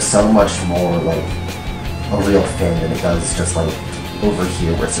 It looks so much more like a real fin than it does just like over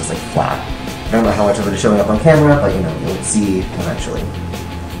here where it's just like flat. I don't know how much of it is showing up on camera, but you know, you'll see eventually.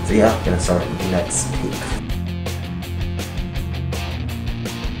 So yeah, I'm gonna start with the next tape.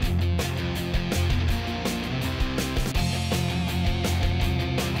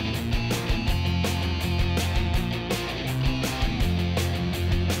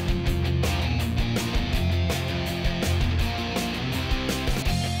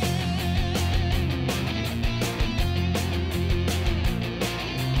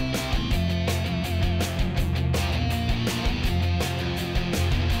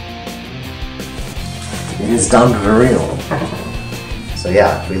 It is done for real. So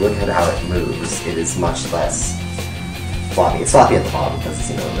yeah, if we look at how it moves, it is much less floppy. It's floppy at the bottom because it's,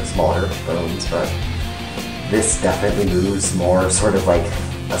 you know, the smaller bones, but this definitely moves more sort of like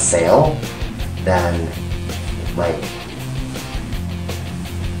a sail than like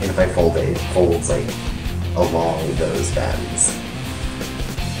if I fold it, it folds like along those bends.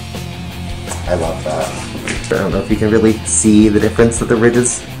 I love that. I don't know if you can really see the difference that the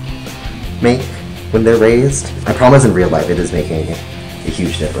ridges make when they're raised. I promise in real life it is making a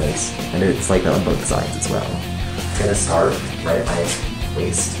huge difference, and it's like that on both sides as well. I'm gonna start right at my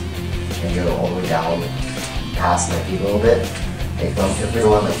waist and go all the way down past my feet a little bit. If we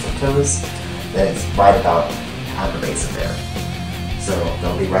go on my toes, then it's right about at the base of there. So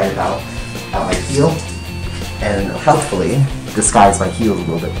they'll be right about at my heel, and helpfully disguise my heels a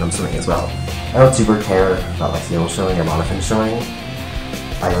little bit when I'm swimming as well. I don't super care about my heels showing or monofin showing.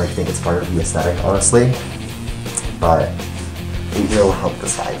 I like think it's part of the aesthetic, honestly, but it will help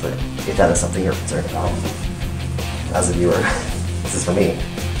disguise it if that is something you're concerned about as a viewer. This is for me.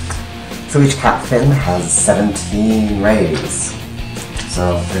 So each cat fin has 17 rays.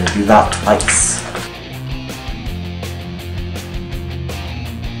 So we're going to do that twice.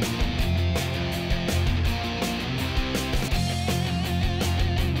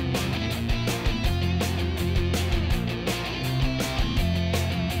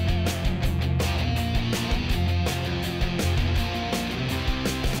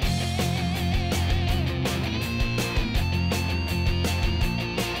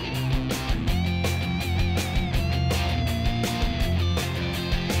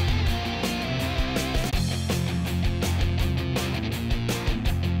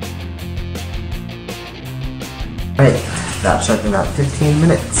 That took about 15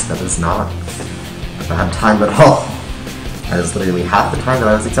 minutes. That is not a bad time at all. That is literally half the time that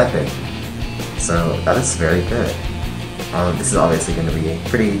I was expecting. So that is very good. This is obviously going to be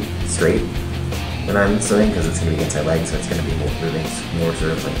pretty straight when I'm sewing because it's going to be against my legs, so it's going to be moving more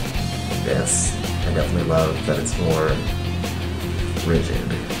sort of like this. I definitely love that it's more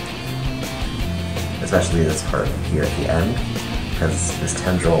rigid, especially this part here at the end, because this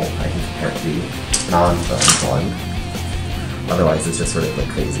tendril I can compare to the non-foamed one. Otherwise, it's just sort of like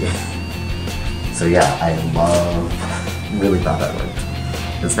crazy. So yeah, I really glad that worked.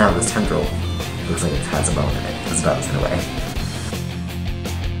 Because now this tendril looks like it has a bone in it, because it does in a way.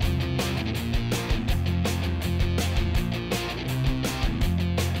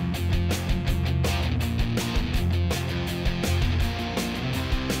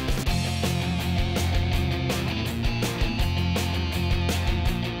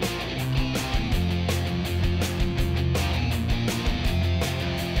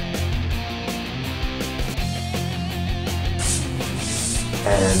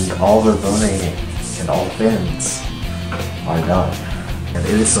 And all the boning and all the fins are done. And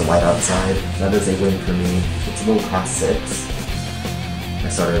it is so light outside. That is a win for me. It's a little past 6. I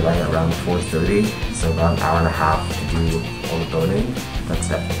started writing at around 4:30, so about an hour and a half to do all the boning. That's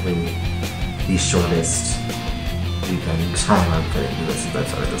definitely the shortest weekend time I've put into this since I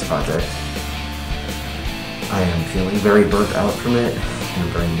started this project. I am feeling very burnt out from it. I'm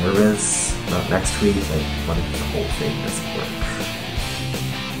very nervous about next week. Like, what if the whole thing doesn't work?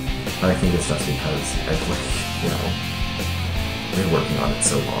 But I think it's just because I've, been working on it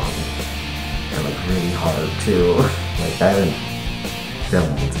so long, and really hard too. I haven't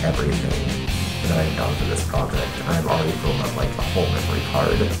filmed everything that I've done for this project. I've already filmed up a whole memory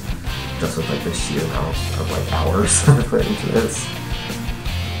card, just with the sheer amount of hours I've put into this.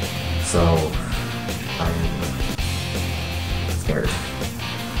 So I'm scared.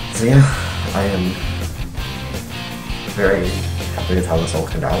 So yeah, I am very happy with how this all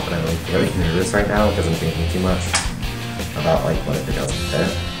turned out, but I'm very nervous right now because I'm thinking too much about what if it doesn't fit.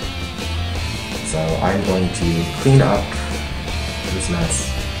 So I'm going to clean up this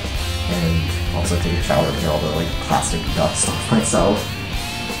mess and also take a shower to get all the plastic dust off myself,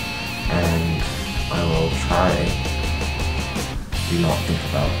 and I will try to not think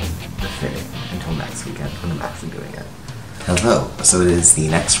about the fitting until next weekend when I'm actually doing it. Hello, so it is the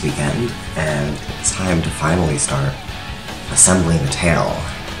next weekend, and it's time to finally start assembling the tail,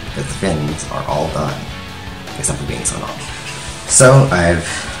 because the fins are all done, except for being sewn on. So I've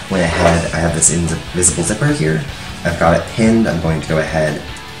went ahead, I have this invisible zipper here, I've got it pinned. I'm going to go ahead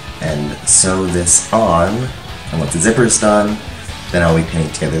and sew this on, and once the zipper is done, then I'll be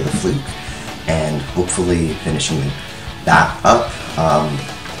pinning together the fluke, and hopefully finishing that up.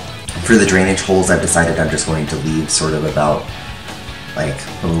 For the drainage holes, I've decided I'm just going to leave sort of about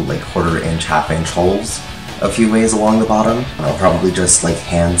little quarter-inch, half-inch holes a few ways along the bottom. And I'll probably just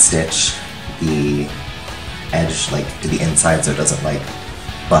hand stitch the edge to the inside so it doesn't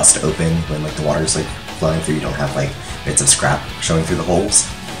bust open when the water's flowing through. You don't have bits of scrap showing through the holes.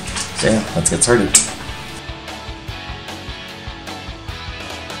 So yeah, let's get started.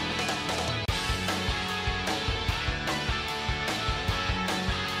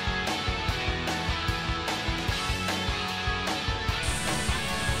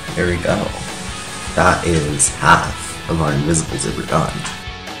 There we go. That is half of our invisible zipper done.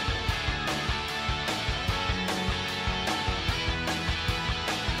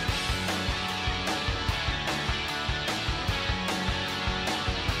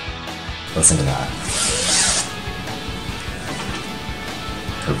 Listen to that.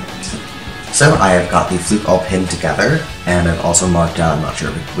 Perfect. So I have got the fluke all pinned together, and I've also marked out, I'm not sure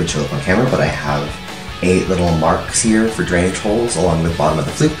if it would show up on camera, but I have 8 little marks here for drainage holes along the bottom of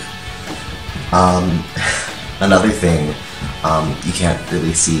the fluke. Another thing, you can't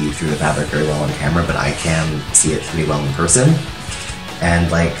really see through the fabric very well on camera, but I can see it pretty well in person.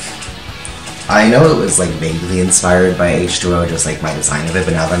 And I know it was vaguely inspired by H2O, just my design of it,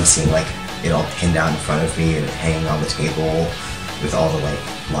 but now that I'm seeing it all pinned down in front of me and hanging on the table with all the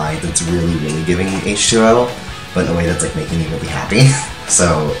lines, it's really giving H2O, but in a way that's making me really happy.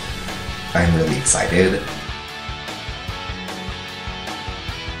 So I'm really excited.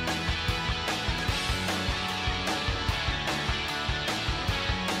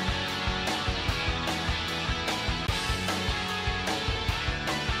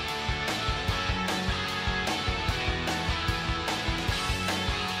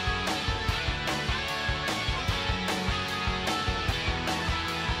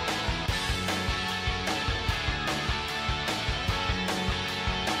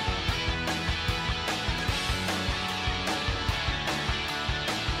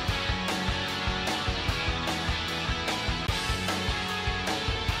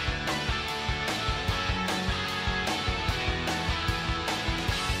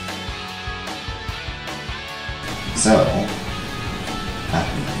 So, that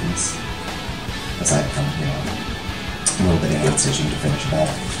means, aside from, a little bit of hand stitching to finish it off,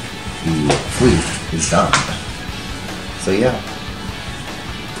 the fleece is done. So yeah.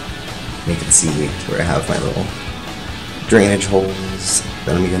 You can see where I have my little drainage holes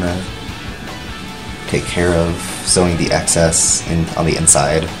that I'm gonna take care of, sewing the excess on the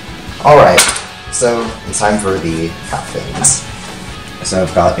inside. Alright, so it's time for the cap fins. So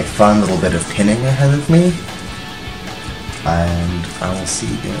I've got a fun little bit of pinning ahead of me, and I will see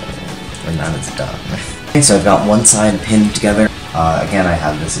you when that is done. Okay, so I've got one side pinned together. Again, I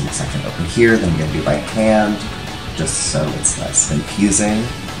have this little section open here that I'm going to do by hand, just so it's less confusing.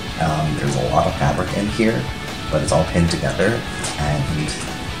 There's a lot of fabric in here, but it's all pinned together, and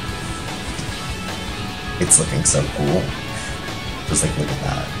it's looking so cool. Just like, look at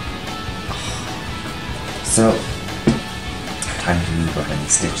that. So, time to go ahead and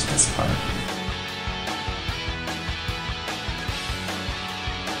stitch this part.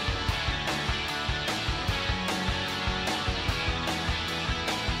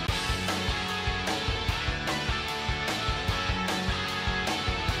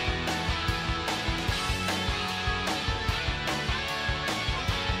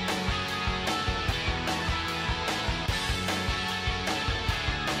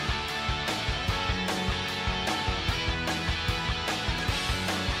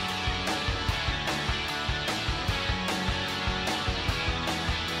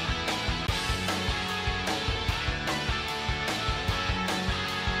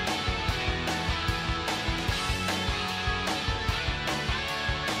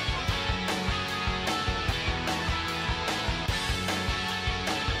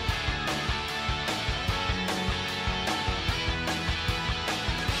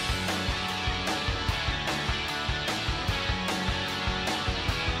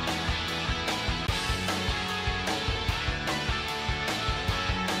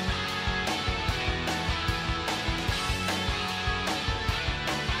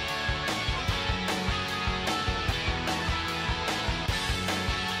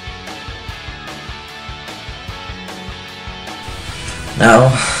 Now,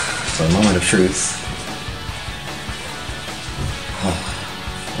 for a moment of truth.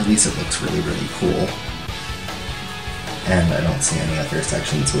 At least it looks really, really cool. And I don't see any other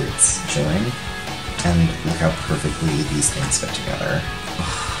sections where it's showing. And look how perfectly these things fit together.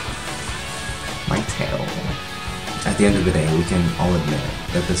 My tail. At the end of the day, we can all admit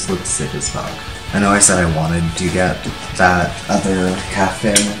that this looks sick as fuck. I know I said I wanted to get that other calf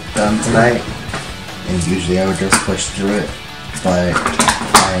fin done tonight, and usually I would just push through it, but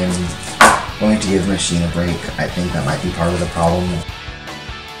I'm going to give the machine a break. I think that might be part of the problem.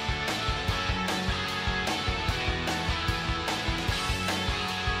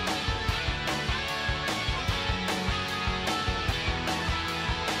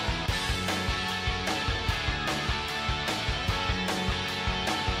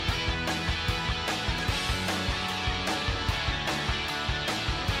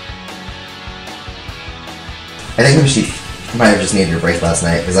 I think the machine might have just needed a break last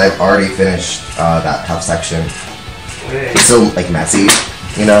night, because I've already finished that tough section. It's still, like, messy,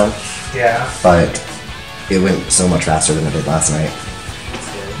 you know? Yeah. But it went so much faster than it did last night.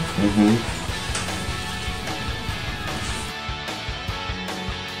 Mm-hmm.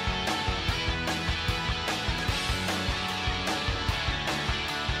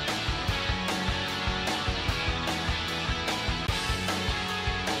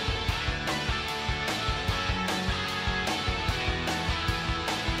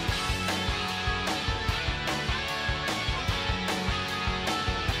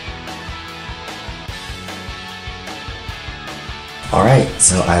 Alright,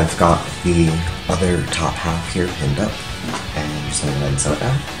 so I've got the other top half here pinned up, and I'm just going to go ahead and sew it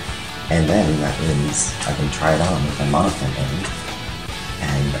down. And then that means I can try it on with my monofin in,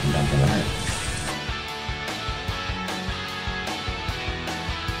 and I'm done for the night.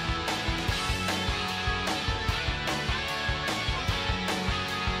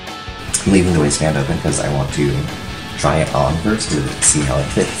 I'm leaving the waistband open because I want to try it on first to see how it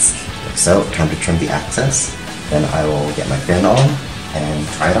fits. So, time to trim the excess. Then I will get my fin on and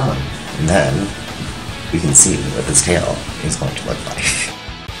try it on. And then we can see what this tail is going to look like.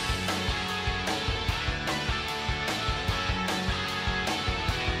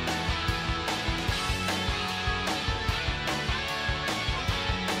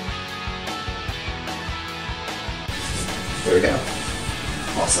 There we go.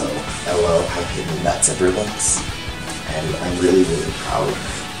 Also, I love how hidden that zipper looks. And I'm really, really proud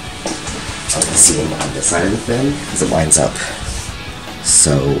of the seam on this side of the fin, because it lines up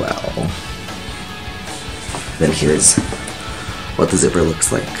so well. Then here's what the zipper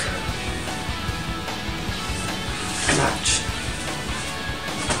looks like. Match.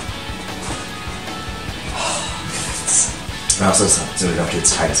 And also, zoom it up to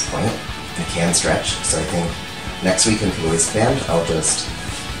its tightest point. It can stretch, so I think next week into the waistband, I'll just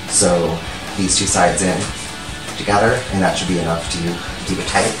sew these two sides in together, and that should be enough to keep it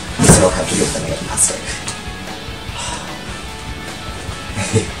tight, so I don't have to give them elastic.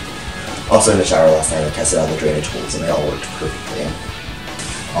 Also in the shower last night, I tested out the drainage holes, and they all worked perfectly.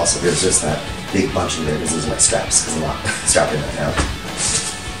 Also, there's just that big bunch in there because those are my straps, because I'm not strapped in right now.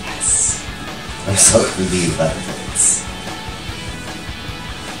 Yes. I'm so relieved that it fits.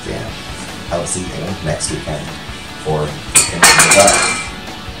 Yeah, I will see you next weekend for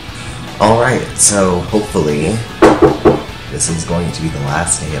Alright, so hopefully this is going to be the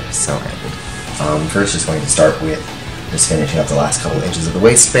last day of sewing. First, just going to start with just finishing up the last couple inches of the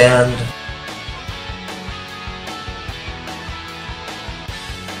waistband.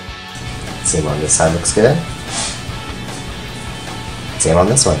 Same on this side, looks good. Same on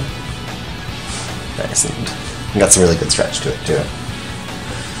this one. Nice, and got some really good stretch to it too.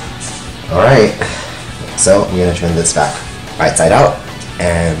 Alright, so I'm going to turn this back right side out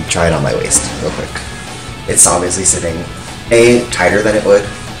and try it on my waist real quick. It's obviously sitting tighter than it would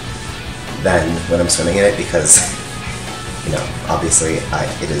than when I'm swimming in it because, you know, obviously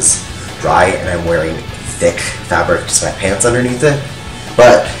it is dry and I'm wearing thick fabric sweatpants underneath it,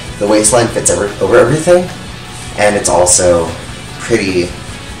 but the waistline fits over everything, and it's also pretty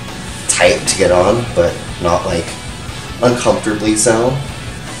tight to get on, but not like uncomfortably so.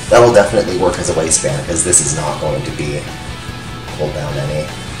 That will definitely work as a waistband because this is not going to be pulled down any.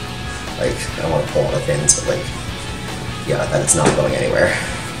 Like, I don't want to pull on the fins, but like, yeah, that is not going anywhere.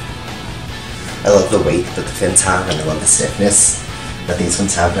 I love the weight that the fins have, and I love the stiffness that these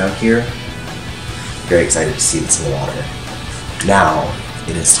ones have down here. Very excited to see this in the water. Now,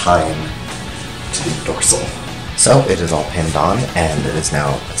 it is time to do dorsal. So, it is all pinned on, and it is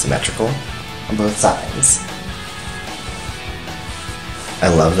now symmetrical on both sides. I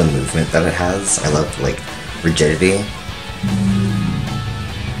love the movement that it has. I love, like, rigidity.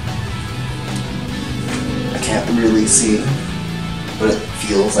 I can't really see, but it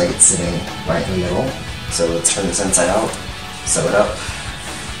feels like it's sitting right in the middle. So let's turn this inside out, sew it up,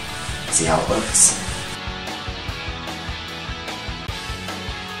 see how it looks.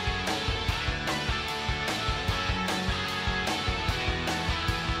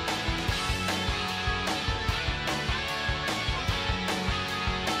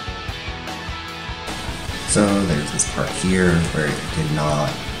 So there's this part here where it did not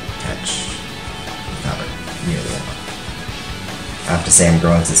catch the fabric nearly enough. I have to say I'm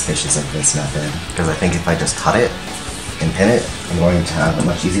growing suspicious of this method, because I think if I just cut it and pin it, I'm going to have a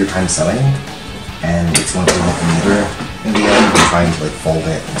much easier time sewing, and it's going to look neater in the end than trying to like fold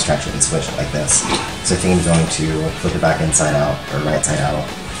it and stretch it and swish it like this. So I think I'm going to flip it back inside out, or right side out,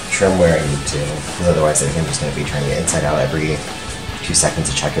 trim where I need to, because otherwise I think I'm just going to be turning it inside out every 2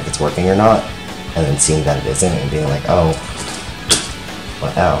 seconds to check if it's working or not. And then seeing that it isn't and being like, oh,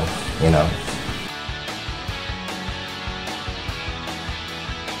 what now, you know?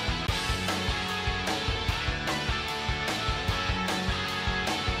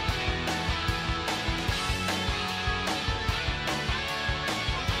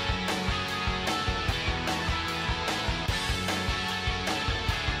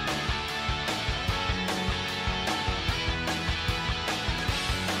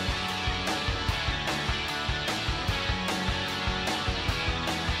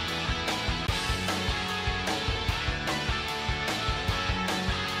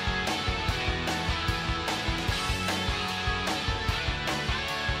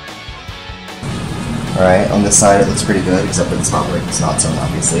 Alright, on this side it looks pretty good, except for the spot where it's not sewn,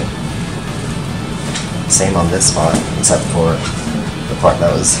 obviously. Same on this spot, except for the part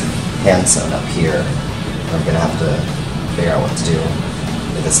that was hand sewn up here. I'm gonna have to figure out what to do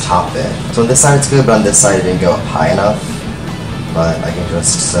with this top bit. So on this side it's good, but on this side it didn't go up high enough. But I can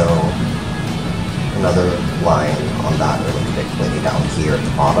just sew another line on that really thick lady down here at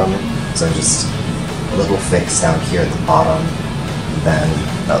the bottom. So just a little fix down here at the bottom, and then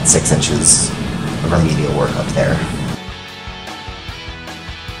about 6 inches of remedial work up there.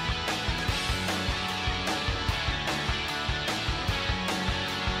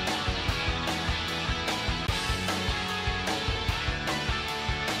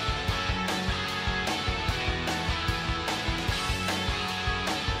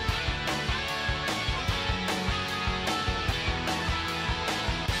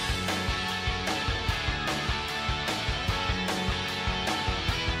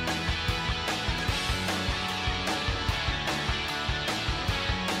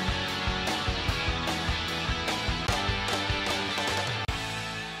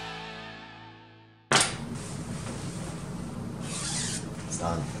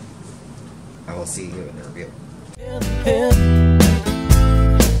 done. I will see you in the review.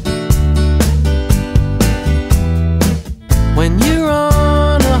 When you're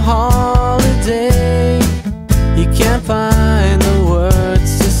on a holiday, you can't find the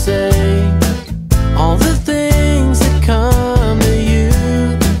words to say all the things that come to you,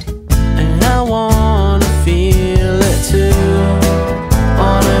 and I wanna feel it too.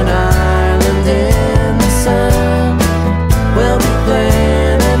 On an island in the sun, we'll be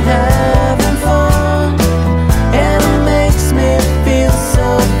playing and having fun, and it makes me feel so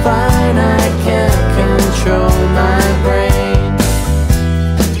fine I can't control my brain.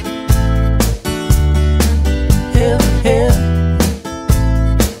 Hip, hip.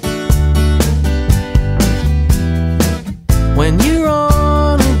 When you're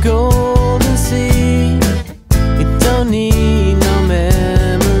on a golden sea, you don't need no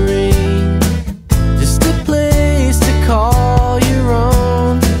memory, just a place to call your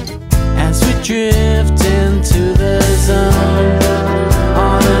own as we drift into the zone.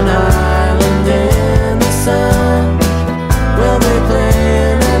 On an island in the sun, we'll be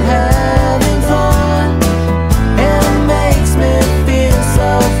playing and having fun, and it makes me feel so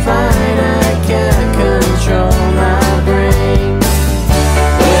fine I can't control my brain.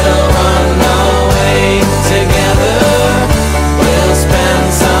 We'll run away together, we'll spend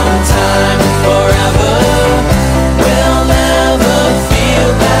some time forever, we'll never feel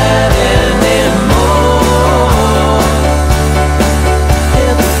bad anymore.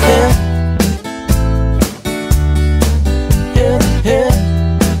 Hip, hip. Hip, hip.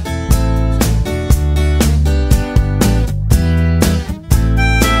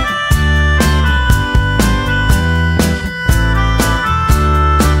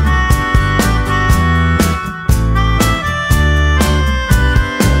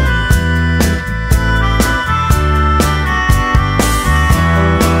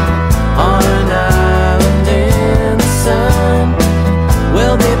 On an island in the sun,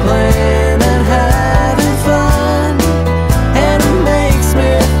 we'll be playing and having fun, and it makes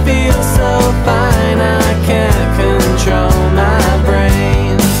me feel so fine I can't control my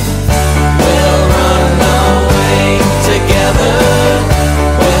brain. We'll run away together,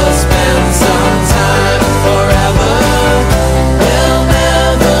 we'll spend some time forever, we'll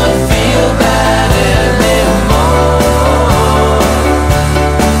never feel bad anymore.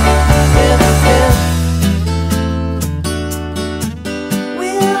 Hip, hip.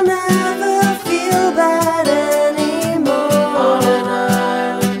 We'll never feel bad anymore. On an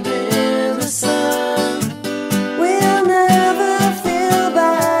island in the sun, we'll never feel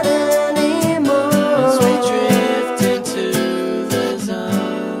bad anymore as we drift into the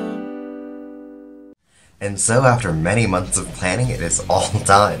zone. And so after many months of planning, it is all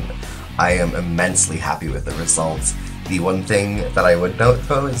done. I am immensely happy with the results. The one thing that I would note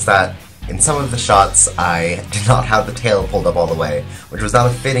though is that in some of the shots I did not have the tail pulled up all the way, which was not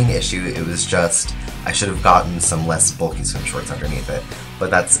a fitting issue, it was just I should have gotten some less bulky swim shorts underneath it. But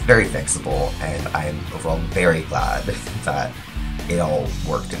that's very fixable, and I'm overall very glad that it all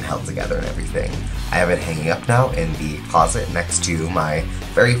worked and held together and everything. I have it hanging up now in the closet next to my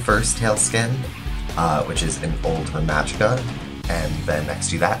very first tail skin, which is an old Magica, and then next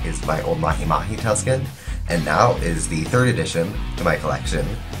to that is my old Mahi Mahi tail skin, and now is the third addition to my collection,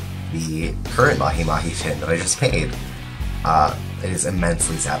 the current Mahi Mahi tin that I just made. It is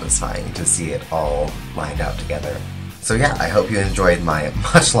immensely satisfying to see it all lined out together. So yeah, I hope you enjoyed my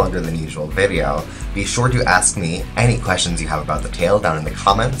much longer than usual video. Be sure to ask me any questions you have about the tail down in the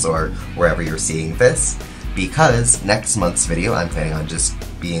comments or wherever you're seeing this, because next month's video I'm planning on just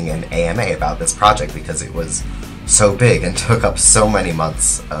being an AMA about this project because it was so big and took up so many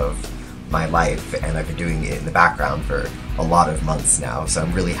months of my life, and I've been doing it in the background for a lot of months now, so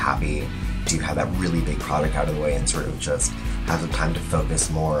I'm really happy to have that really big product out of the way and sort of just have some time to focus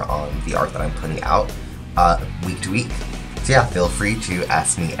more on the art that I'm putting out week to week. So yeah, feel free to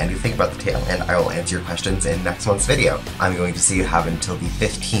ask me anything about the tail and I will answer your questions in next month's video. I'm going to say you have until the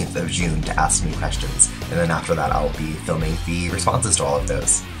 15th of June to ask me questions, and then after that I'll be filming the responses to all of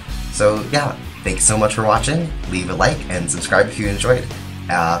those. So yeah, thanks so much for watching, leave a like and subscribe if you enjoyed,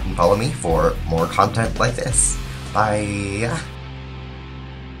 and follow me for more content like this. Bye!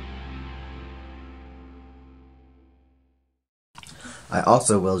 I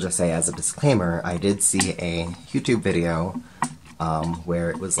also will just say as a disclaimer, I did see a YouTube video where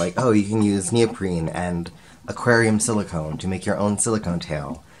it was like, oh, you can use neoprene and aquarium silicone to make your own silicone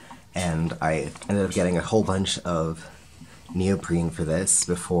tail. And I ended up getting a whole bunch of neoprene for this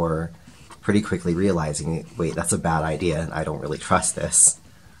before pretty quickly realizing, wait, that's a bad idea, and I don't really trust this.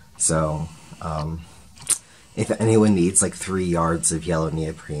 So, If anyone needs like 3 yards of yellow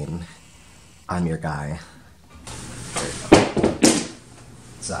neoprene, I'm your guy.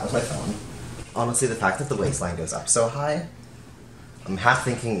 So that was my phone. Honestly, the fact that the waistline goes up so high, I'm half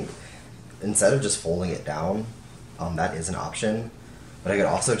thinking, instead of just folding it down, that is an option, but I could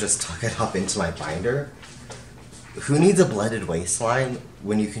also just tuck it up into my binder. Who needs a blended waistline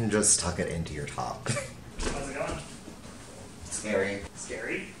when you can just tuck it into your top? How's it going? Scary.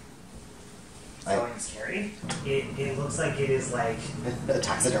 Scary? It's going scary? It looks like it is like... A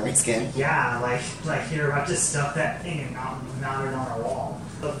taxidermy skin? Yeah, like you're about to stuff that thing and mount it on a wall.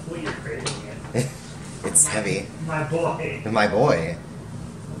 Look what you're creating it. It's heavy. My boy. My boy.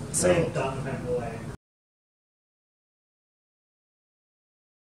 So, what have you done with my boy?